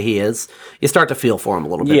is the way he is, you start to feel for him a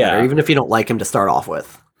little bit better, even if you don't like him to start off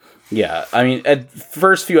with. Yeah, I mean, at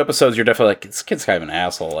first few episodes, you're definitely like, this kid's kind of an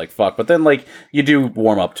asshole, like, fuck. But then, like, you do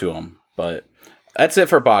warm up to him. But that's it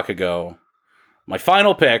for Bakugo. My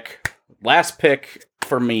final pick, last pick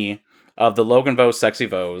for me, of the Logan Vose Sexy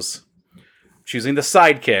Vose, choosing the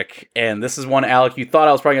sidekick, and this is one, Alec, you thought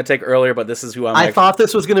I was probably going to take earlier, but this is who I thought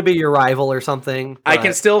this was going to be your rival or something. I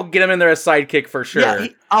can still get him in there as sidekick for sure. Yeah,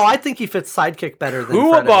 I think he fits sidekick better than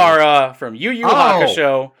Kuwabara from Yu Yu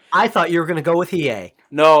Hakusho. I thought you were going to go with Hiei.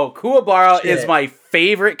 No, Kuwabara is my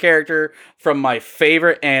favorite character from my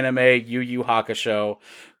favorite anime, Yu Yu Hakusho.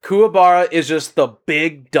 Kuwabara is just the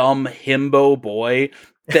big, dumb himbo boy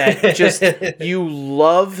that just, you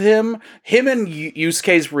love him. Him and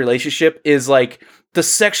Yusuke's relationship is like, the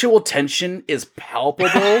sexual tension is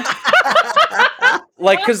palpable.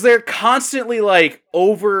 Like, because they're constantly like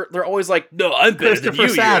they're always like, no, I'm better than you.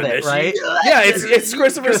 Sabat, right? Yeah, it's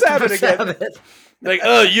Christopher Sabat again. Like,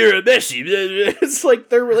 oh, you're a Meshi. It's like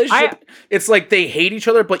their relationship. It's like they hate each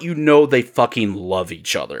other, but you know they fucking love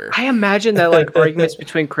each other. I imagine that like arguments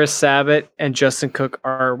between Chris Sabat and Justin Cook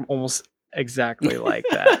are almost exactly like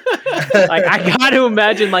that. Like, I got to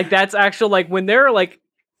imagine like that's actual, like when they're like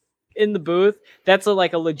in the booth, that's a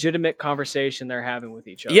legitimate conversation they're having with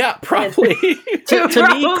each other. Yeah, probably. to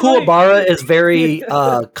me, Kuwabara is very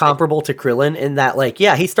comparable to Krillin in that, like,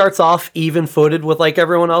 yeah, he starts off even-footed with like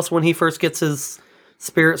everyone else when he first gets his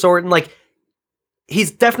spirit sword, and like he's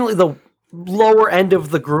definitely the lower end of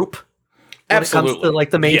the group when it comes to like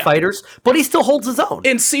the main fighters, but he still holds his own.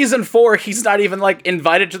 In season 4, he's not even like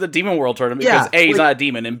invited to the Demon World tournament because A, he's not a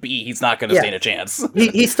demon, and B, he's not going to stand a chance.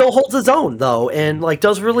 he still holds his own though, and like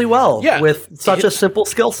does really well with such a simple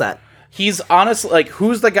skill set. He's honestly like,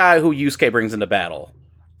 who's the guy who Yusuke brings into battle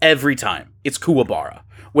every time? It's Kuwabara.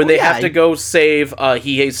 When they have to go save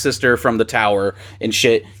Hiei's sister from the tower and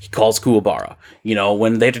shit, he calls Kuwabara. You know,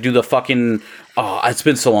 when they have to do the fucking... it's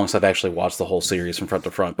been so long since I've actually watched the whole series from front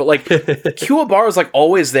to front. But, like, Kuwabara's, like,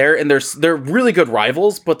 always there, and they're really good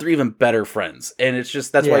rivals, but they're even better friends. And it's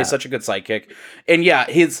just... That's why he's such a good sidekick. And, yeah,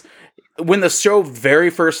 when the show very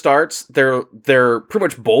first starts, they're pretty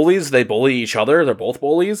much bullies. They bully each other. They're both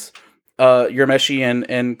bullies. Urameshi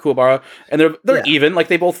and Kuwabara, and they're even, like,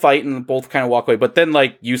 they both fight and both kind of walk away, but then,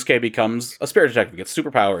 like, Yusuke becomes a spirit detective, gets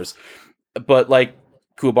superpowers, but, like,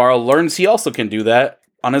 Kuwabara learns he also can do that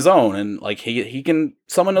on his own, and, like, he can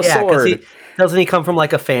summon a sword. Doesn't he come from,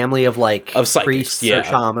 like, a family of psychics, priests or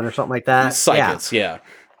shaman or something like that? Psychics,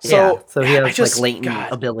 So he has like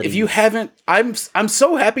latent abilities. If you haven't, I'm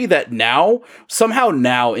so happy that now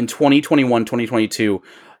in 2021, 2022,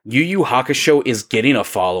 Yu Yu Hakusho is getting a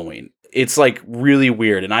following. It's like really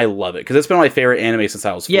weird, and I love it because it's been my favorite anime since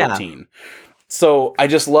I was 14. So I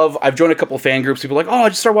just love. I've joined a couple of fan groups. People are like, oh, I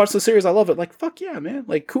just started watching the series. I love it. Like, fuck yeah, man.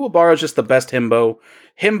 Like, Kuwabara is just the best himbo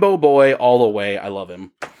boy all the way. I love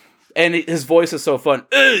him, and his voice is so fun.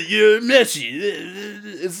 You're Meshi.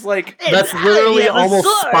 It's like that's literally almost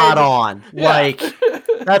spot on. Yeah. Like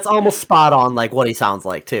that's almost spot on. Like what he sounds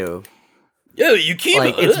like too. Yeah, you keep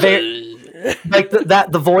like it's very. Like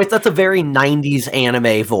the voice, that's a very 90s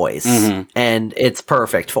anime voice, and it's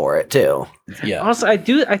perfect for it too. Yeah. Also, I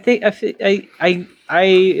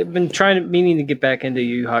I've been meaning to get back into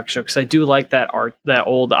Yu Yu Hakusho because I do like that art, that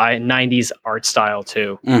old 90s art style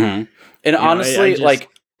too. Mm-hmm. And honestly,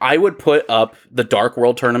 I would put up the Dark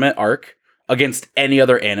World Tournament arc against any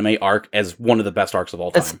other anime arc as one of the best arcs of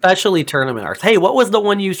all time. Especially tournament arcs. Hey, what was the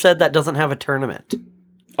one you said that doesn't have a tournament?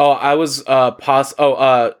 Oh, I was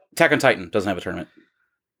Attack on Titan doesn't have a tournament.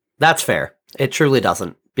 That's fair. It truly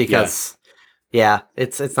doesn't because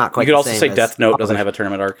it's not quite. You could the also same say as Death Note doesn't other- have a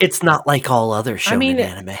tournament arc. It's not like all other shonen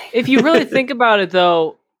anime. If you really think about it,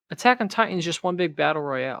 though, Attack on Titan is just one big battle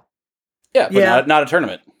royale. Yeah, but not a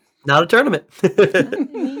tournament. Not a tournament.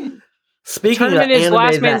 Speaking Tournament of is anime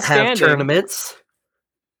last man that have standing. tournaments,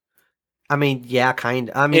 I mean, yeah,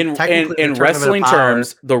 kind. I mean, technically, in the Tournament wrestling of Power,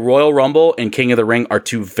 terms, the Royal Rumble and King of the Ring are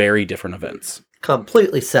two very different events.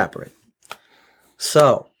 completely separate.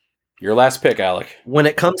 So, Your last pick, Alec. when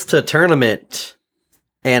it comes to tournament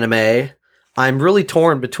anime, I'm really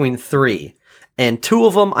torn between 3, and 2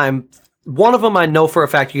 of them one of them I know for a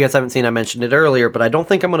fact you guys haven't seen. I mentioned it earlier, but I don't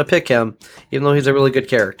think I'm going to pick him, even though he's a really good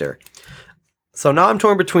character. So now I'm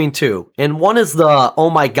torn between 2. And one is the,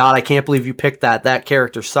 oh my god, I can't believe you picked that. That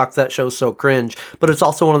character sucks. That show's so cringe. But it's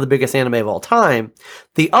also one of the biggest anime of all time.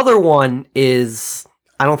 The other one is,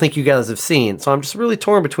 I don't think you guys have seen. So I'm just really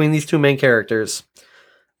torn between these 2 main characters.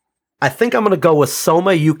 I think I'm going to go with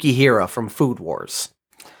Soma Yukihira from Food Wars.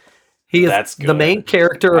 He is the main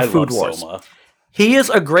character of Food Wars. Soma. He is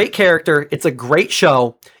a great character. It's a great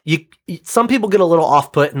show. Some people get a little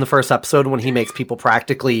off-put in the first episode when he makes people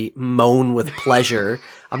practically moan with pleasure.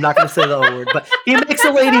 I'm not going to say the word, but he makes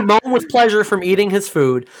a lady moan with pleasure from eating his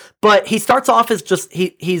food. But he starts off as just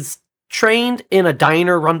he's trained in a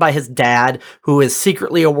diner run by his dad, who is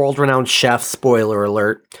secretly a world-renowned chef. Spoiler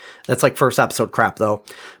alert. That's like first episode crap, though.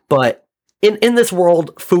 But in this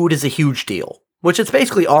world, food is a huge deal. Which is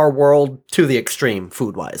basically our world to the extreme,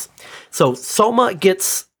 food-wise. So Soma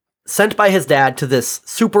gets sent by his dad to this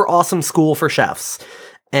super awesome school for chefs.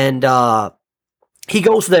 And he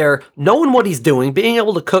goes there knowing what he's doing, being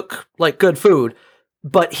able to cook like good food,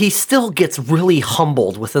 but he still gets really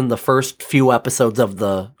humbled within the first few episodes of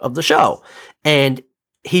the show. And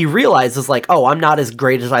he realizes like, oh, I'm not as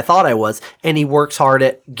great as I thought I was. And he works hard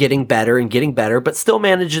at getting better, but still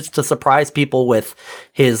manages to surprise people with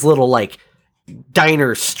his little like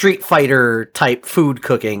diner Street Fighter type food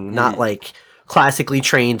cooking, not like classically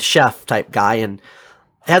trained chef type guy, and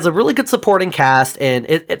has a really good supporting cast. And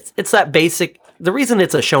it's that basic. The reason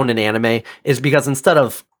it's a shonen anime is because instead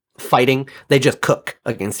of fighting, they just cook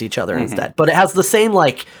against each other instead. But it has the same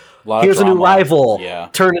like, here's a new rival,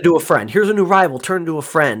 turn into a friend. Here's a new rival, turn into a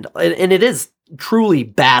friend, and it is truly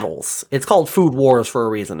battles. It's called Food Wars for a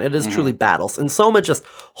reason. It is truly battles, and Soma just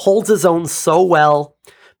holds his own so well,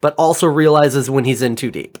 but also realizes when he's in too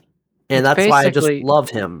deep. And that's why I just love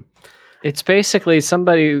him. It's basically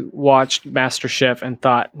somebody watched MasterChef and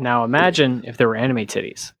thought, now imagine if there were anime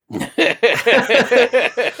titties. And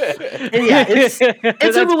yeah, it's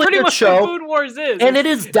a really pretty good much show. what Food Wars is. And it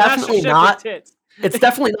is definitely MasterChef not with tits. it's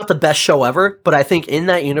definitely not the best show ever, but I think in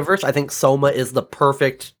that universe, I think Soma is the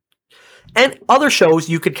perfect. And other shows,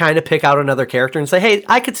 you could kind of pick out another character and say, hey,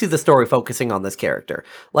 I could see the story focusing on this character.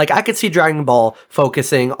 Like, I could see Dragon Ball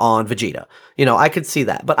focusing on Vegeta. You know, I could see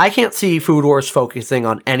that. But I can't see Food Wars focusing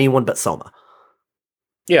on anyone but Soma.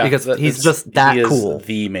 Yeah. Because he's just that he cool. Is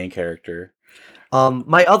the main character.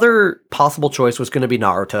 My other possible choice was going to be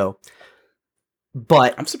Naruto.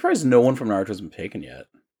 But I'm surprised no one from Naruto's been taken yet.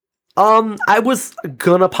 I was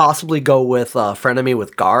gonna possibly go with Frenemy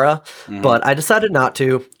with Gaara, but I decided not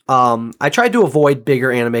to. I tried to avoid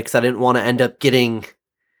bigger anime because I didn't want to end up getting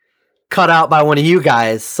cut out by one of you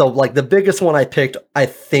guys. So, like, the biggest one I picked, I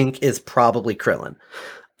think, is probably Krillin.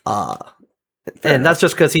 And that's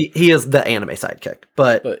just because he is the anime sidekick.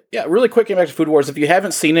 But yeah, really quick, getting back to Food Wars. If you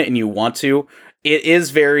haven't seen it and you want to, it is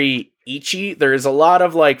very ecchi. There is a lot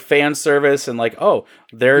of like fan service and like, oh,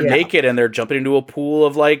 they're naked and they're jumping into a pool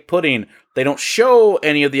of like pudding. They don't show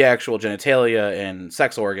any of the actual genitalia and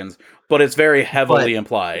sex organs, but it's very heavily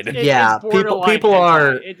implied. People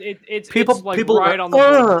are right on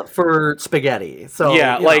the for spaghetti. So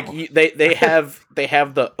yeah, like they have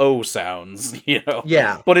the O sounds, you know.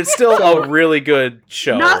 Yeah, but it's still a really good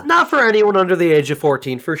show. Not for anyone under the age of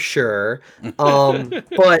 14 for sure.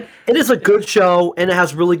 But it is a good show and it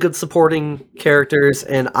has really good supporting characters.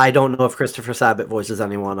 And I don't know if Christopher Sabat voices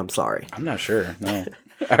anyone. I'm sorry. I'm not sure. No.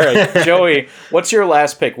 All right, Joey, what's your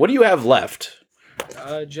last pick? What do you have left?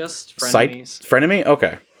 Just frenemies. Frenemy?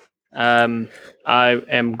 Okay. I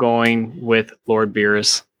am going with Lord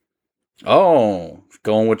Beerus. Oh,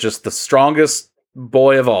 going with just the strongest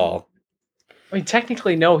boy of all. I mean,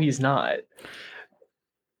 technically, no, he's not.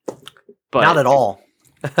 but not at all.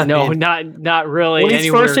 I No, mean, not really. when he's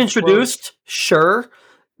anywhere first introduced, sure,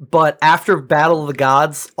 but after Battle of the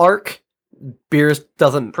Gods arc, Beerus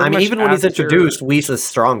doesn't. Pretty I mean, much even when he's after- introduced, Whis is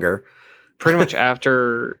stronger. pretty much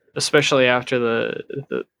after, especially after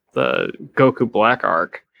the Goku Black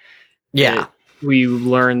arc. Yeah, We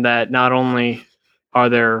learned that not only are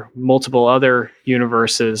there multiple other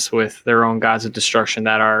universes with their own gods of destruction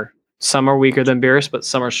that are some are weaker than Beerus, but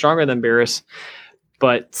some are stronger than Beerus.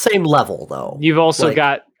 But same level though. you've also Like-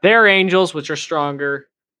 got their angels, which are stronger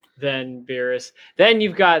than Beerus. Then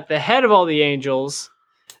you've got the head of all the angels.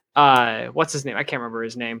 What's his name? I can't remember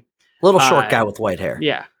his name. Little short guy with white hair.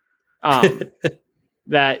 Yeah.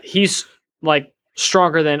 That he's like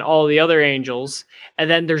stronger than all the other angels. And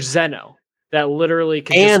then there's Zeno that literally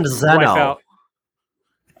can And just Zeno. wipe out.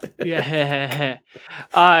 Yeah.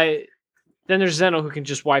 Then there's Zeno who can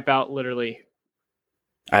just wipe out literally.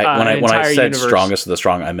 When I entire said universe. strongest of the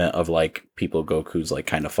strong, I meant of like people Goku's like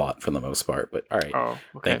kind of fought for the most part. But all right, Oh,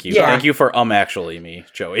 okay. thank you, Yeah. thank you for actually me,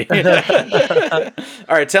 Joey. All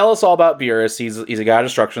right, tell us all about Beerus. He's a god of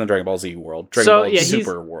destruction in the Dragon Ball Z world, Dragon Ball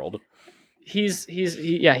Super world. He's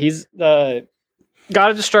the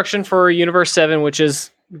god of destruction for Universe 7, which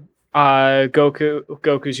is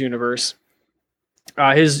Goku's universe.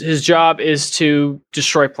 His job is to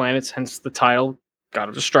destroy planets, hence the title, God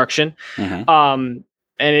of Destruction. Mhm.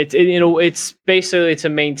 And it's basically to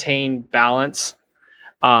maintain balance,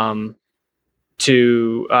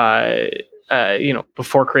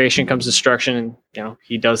 before creation comes destruction, and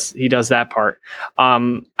he does that part.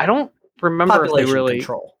 I don't remember if they Population really,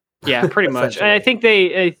 control. yeah, pretty much. And I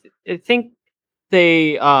Essentially. think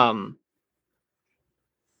they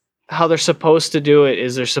how they're supposed to do it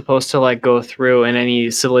is they're supposed to like go through, and any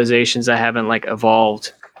civilizations that haven't like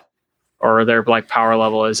evolved or their like power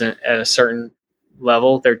level isn't at a certain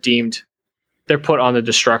level, they're put on the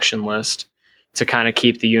destruction list to kind of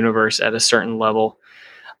keep the universe at a certain level.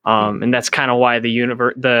 And that's kind of why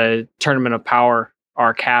the Tournament of Power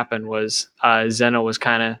arc happened, was Zeno was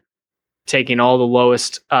kind of taking all the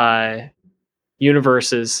lowest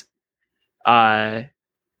universes and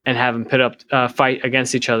have them put up fight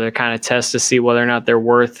against each other, kind of test to see whether or not they're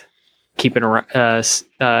worth keeping around.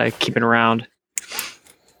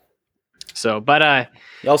 So, but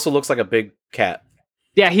He also looks like a big cat.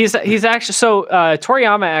 yeah, he's actually, so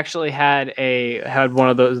Toriyama actually had one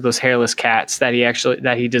of those hairless cats that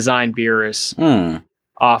he designed Beerus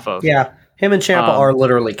off of. Yeah, him and Champa are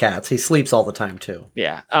literally cats. He sleeps all the time too.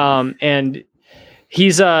 Yeah. And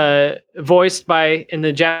he's voiced by, in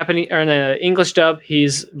the Japanese or in the English dub,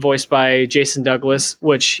 he's voiced by Jason Douglas,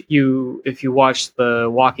 which if you watch The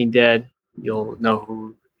Walking Dead, you'll know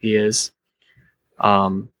who he is.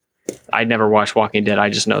 I never watched Walking Dead. I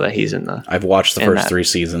just know that he's in the. I've watched the first 3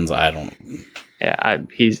 seasons. I don't. Yeah, I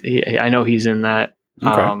know he's in that.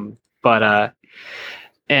 Okay.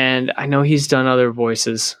 And I know he's done other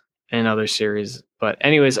voices in other series. But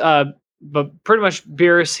anyways, but pretty much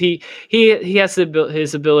Beerus, he has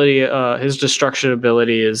his ability, his destruction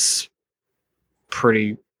ability is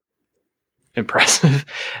pretty impressive.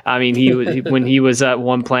 I mean, when he was at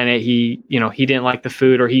one planet, he didn't like the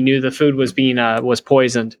food, or he knew the food was was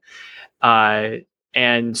poisoned,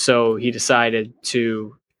 and so he decided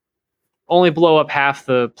to only blow up half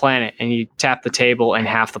the planet, and he tapped the table, and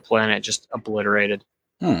half the planet just obliterated.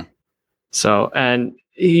 So, and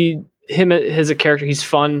his a character, he's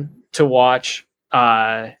fun to watch.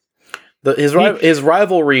 His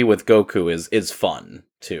rivalry with Goku is fun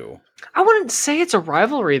too. I wouldn't say it's a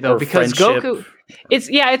rivalry though, Or because friendship. Goku,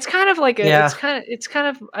 it's kind of like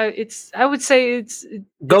I would say it's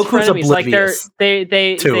Goku's frenemies. Like oblivious they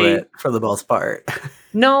it for the most part.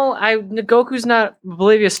 No, Goku's not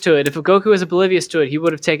oblivious to it. If Goku was oblivious to it, he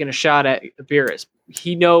would have taken a shot at Beerus.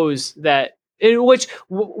 He knows that.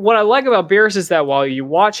 What I like about Beerus is that while you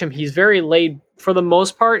watch him, he's very laid. For the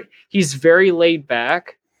most part, he's very laid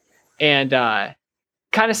back, and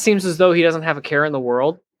kind of seems as though he doesn't have a care in the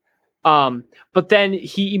world. But then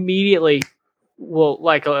he immediately will,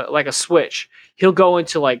 like a switch, he'll go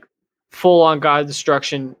into like full on God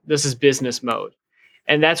destruction. This is business mode,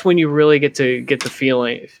 and that's when you really get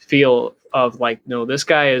the feel of like, no, this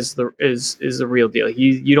guy is the real deal.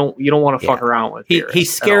 You don't want to fuck around with. He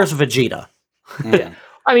scares Vegeta. Yeah.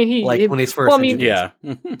 I mean, when he's first. introduced. Yeah.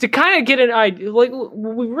 To kind of get an idea, like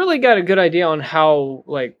we really got a good idea on how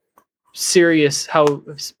like serious, how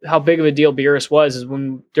big of a deal Beerus was, is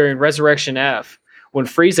when during Resurrection F, when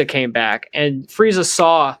Frieza came back, and Frieza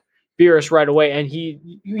saw Beerus right away, and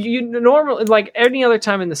you normally, like any other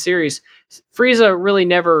time in the series, Frieza really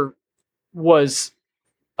never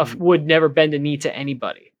would never bend a knee to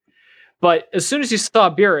anybody. But as soon as he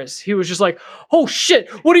saw Beerus, he was just like, "Oh shit,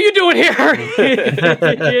 what are you doing here?"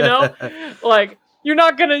 You know, like you're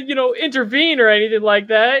not gonna, intervene or anything like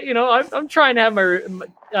that. I'm trying to have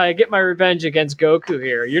get my revenge against Goku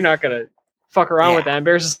here. You're not gonna fuck around with that. And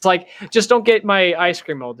Beerus is like, just don't get my ice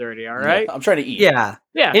cream all dirty, all right? I'm trying to eat. Yeah.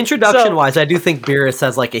 Yeah. Introduction-wise, I do think Beerus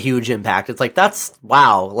has, like, a huge impact. It's like,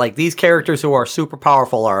 wow. Like, these characters who are super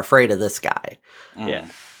powerful are afraid of this guy. Yeah.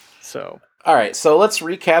 So... All right, so let's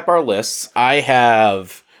recap our lists. I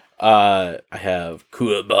have Kuwabara.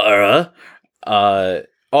 The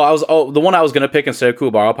one I was gonna pick instead of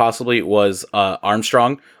Kuwabara possibly was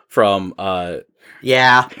Armstrong from That's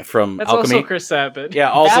Alchemy. Also Chris Sabat. Yeah,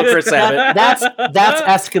 also Chris Sabat. That's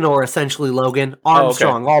Escanor essentially, Logan.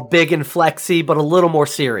 Armstrong, all big and flexy, but a little more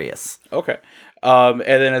serious. Okay. And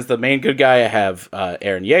then as the main good guy, I have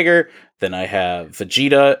Eren Yeager. Then I have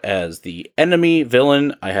Vegeta as the enemy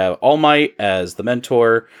villain. I have All Might as the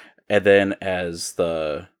mentor. And then as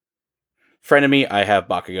the frenemy, I have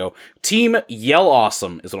Bakugo. Team Yell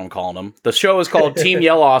Awesome is what I'm calling them. The show is called Team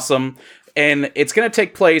Yell Awesome. And it's going to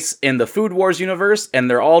take place in the Food Wars universe. And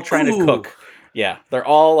they're all trying to cook. Yeah, they're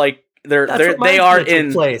all like... They are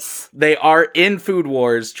in Food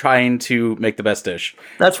Wars trying to make the best dish.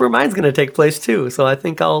 That's where mine's going to take place too. So I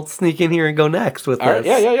think I'll sneak in here and go next with this. Right,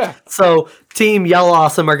 yeah. So Team Yell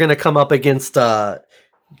Awesome are going to come up against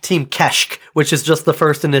Team Keshk, which is just the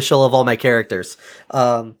first initial of all my characters.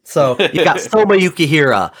 So you got Soma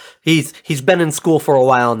Yukihira. He's been in school for a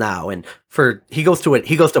while now, and he goes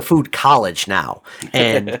to food college now,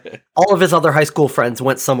 and all of his other high school friends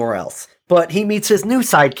went somewhere else. But he meets his new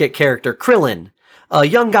sidekick character, Krillin, a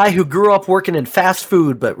young guy who grew up working in fast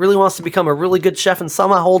food, but really wants to become a really good chef and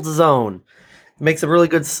somehow holds his own. Makes a really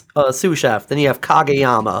good sous chef. Then you have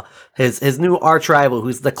Kageyama, his new arch rival,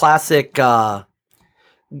 who's the classic guy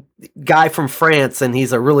from France, and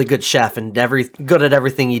he's a really good chef and good at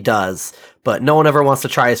everything he does. But no one ever wants to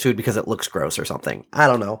try his food because it looks gross or something. I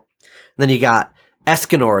don't know. And then you got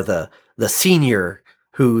Escanor, the senior,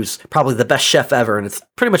 who's probably the best chef ever, and it's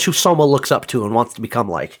pretty much who Soma looks up to and wants to become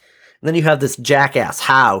like. And then you have this jackass,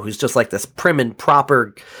 Hao, who's just like this prim and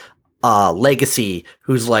proper legacy,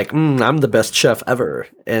 who's like, I'm the best chef ever.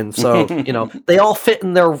 And so, they all fit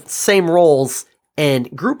in their same roles,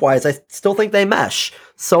 and group-wise, I still think they mesh.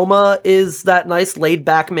 Soma is that nice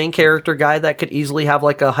laid-back main character guy that could easily have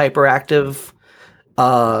like a hyperactive,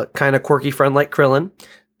 kind of quirky friend like Krillin.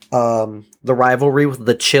 The rivalry with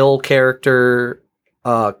the chill character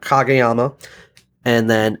Kageyama, and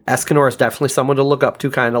then Escanor is definitely someone to look up to,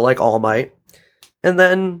 kind of like All Might. And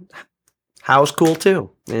then Hao's cool too,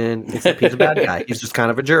 and he's a bad guy. He's just kind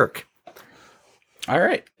of a jerk. All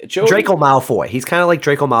right, Joey. Draco Malfoy. He's kind of like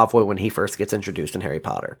Draco Malfoy when he first gets introduced in Harry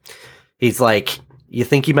Potter. He's like, you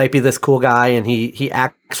think he might be this cool guy, and he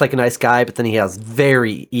acts like a nice guy, but then he has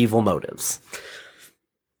very evil motives.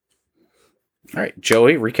 All right,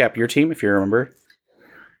 Joey, recap your team if you remember.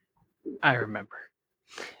 I remember.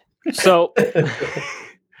 So,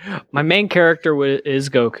 my main character is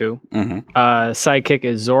Goku. Mm-hmm. Sidekick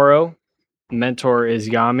is Zoro. Mentor is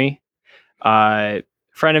Yami.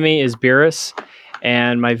 Frenemy is Beerus.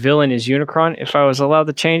 And my villain is Unicron. If I was allowed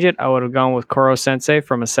to change it, I would have gone with Koro Sensei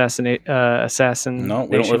from Assassin. No,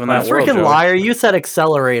 we don't live in that world. Freaking liar! You said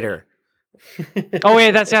Accelerator. Oh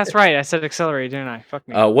yeah, that's right. I said Accelerator, didn't I? Fuck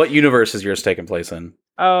me. What universe is yours taking place in?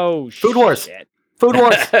 Oh, Food Wars. Food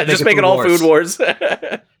Wars. Just make it all Food Wars.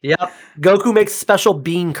 Yep. Goku makes special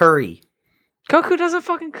bean curry. Goku doesn't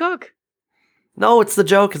fucking cook. No, it's the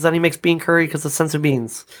joke is that he makes bean curry because of senzu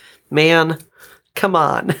beans. Man, come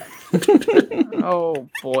on. Oh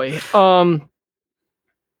boy.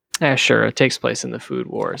 Yeah, sure. It takes place in the Food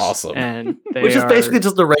Wars. Awesome. And which is basically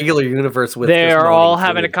just a regular universe with. They are all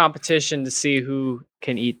having a competition to see who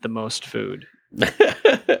can eat the most food.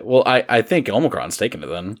 Well, I think Omicron's taking it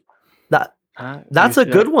then. That's a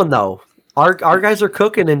good one though. Our guys are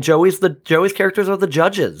cooking, and Joey's characters are the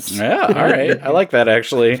judges. Yeah, all right. I like that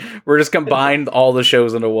actually. We're just combined all the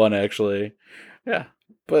shows into one actually. Yeah.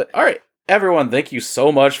 But all right. Everyone, thank you so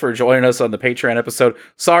much for joining us on the Patreon episode.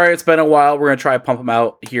 Sorry, it's been a while. We're going to try to pump them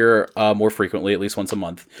out here more frequently, at least once a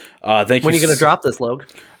month. Thank you. When are you going to drop this, Log?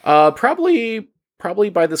 Probably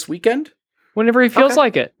by this weekend. Whenever he feels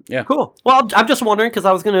like it. Yeah. Cool. Well, I'm just wondering because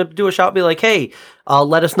I was going to do a shout, be like, hey,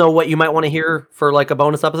 let us know what you might want to hear for like a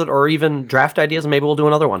bonus episode or even draft ideas, and maybe we'll do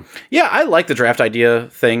another one. Yeah, I like the draft idea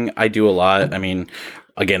thing. I do a lot. I mean,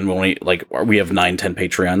 again, when we have 9-10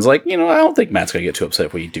 Patreons, I don't think Matt's going to get too upset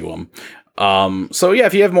if we do them. So yeah,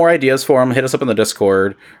 if you have more ideas for them, hit us up in the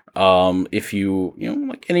Discord. If you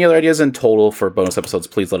like any other ideas in total for bonus episodes,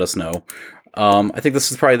 please let us know. I think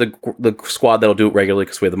this is probably the squad that'll do it regularly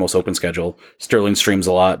because we have the most open schedule. Sterling streams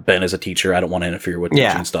a lot. Ben is a teacher. I don't want to interfere with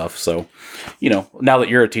teaching stuff. So, now that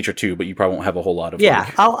you're a teacher too, but you probably won't have a whole lot of.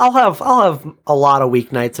 I'll have a lot of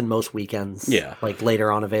weeknights and most weekends. Yeah, like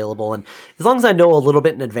later on available, and as long as I know a little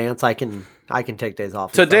bit in advance, I can take days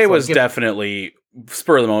off. Today was definitely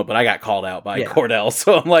spur of the moment, but I got called out by Cordell,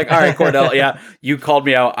 so I'm like, all right, Cordell, you called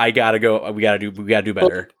me out. I gotta go. We gotta do better.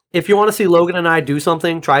 Well, if you want to see Logan and I do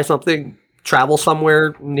something, try something, travel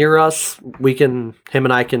somewhere near us, him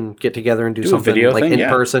and I can get together and do something video like thing, in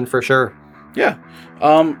person for sure. Yeah.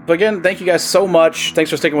 But again, thank you guys so much.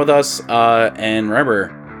 Thanks for sticking with us. And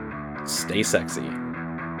remember, stay sexy.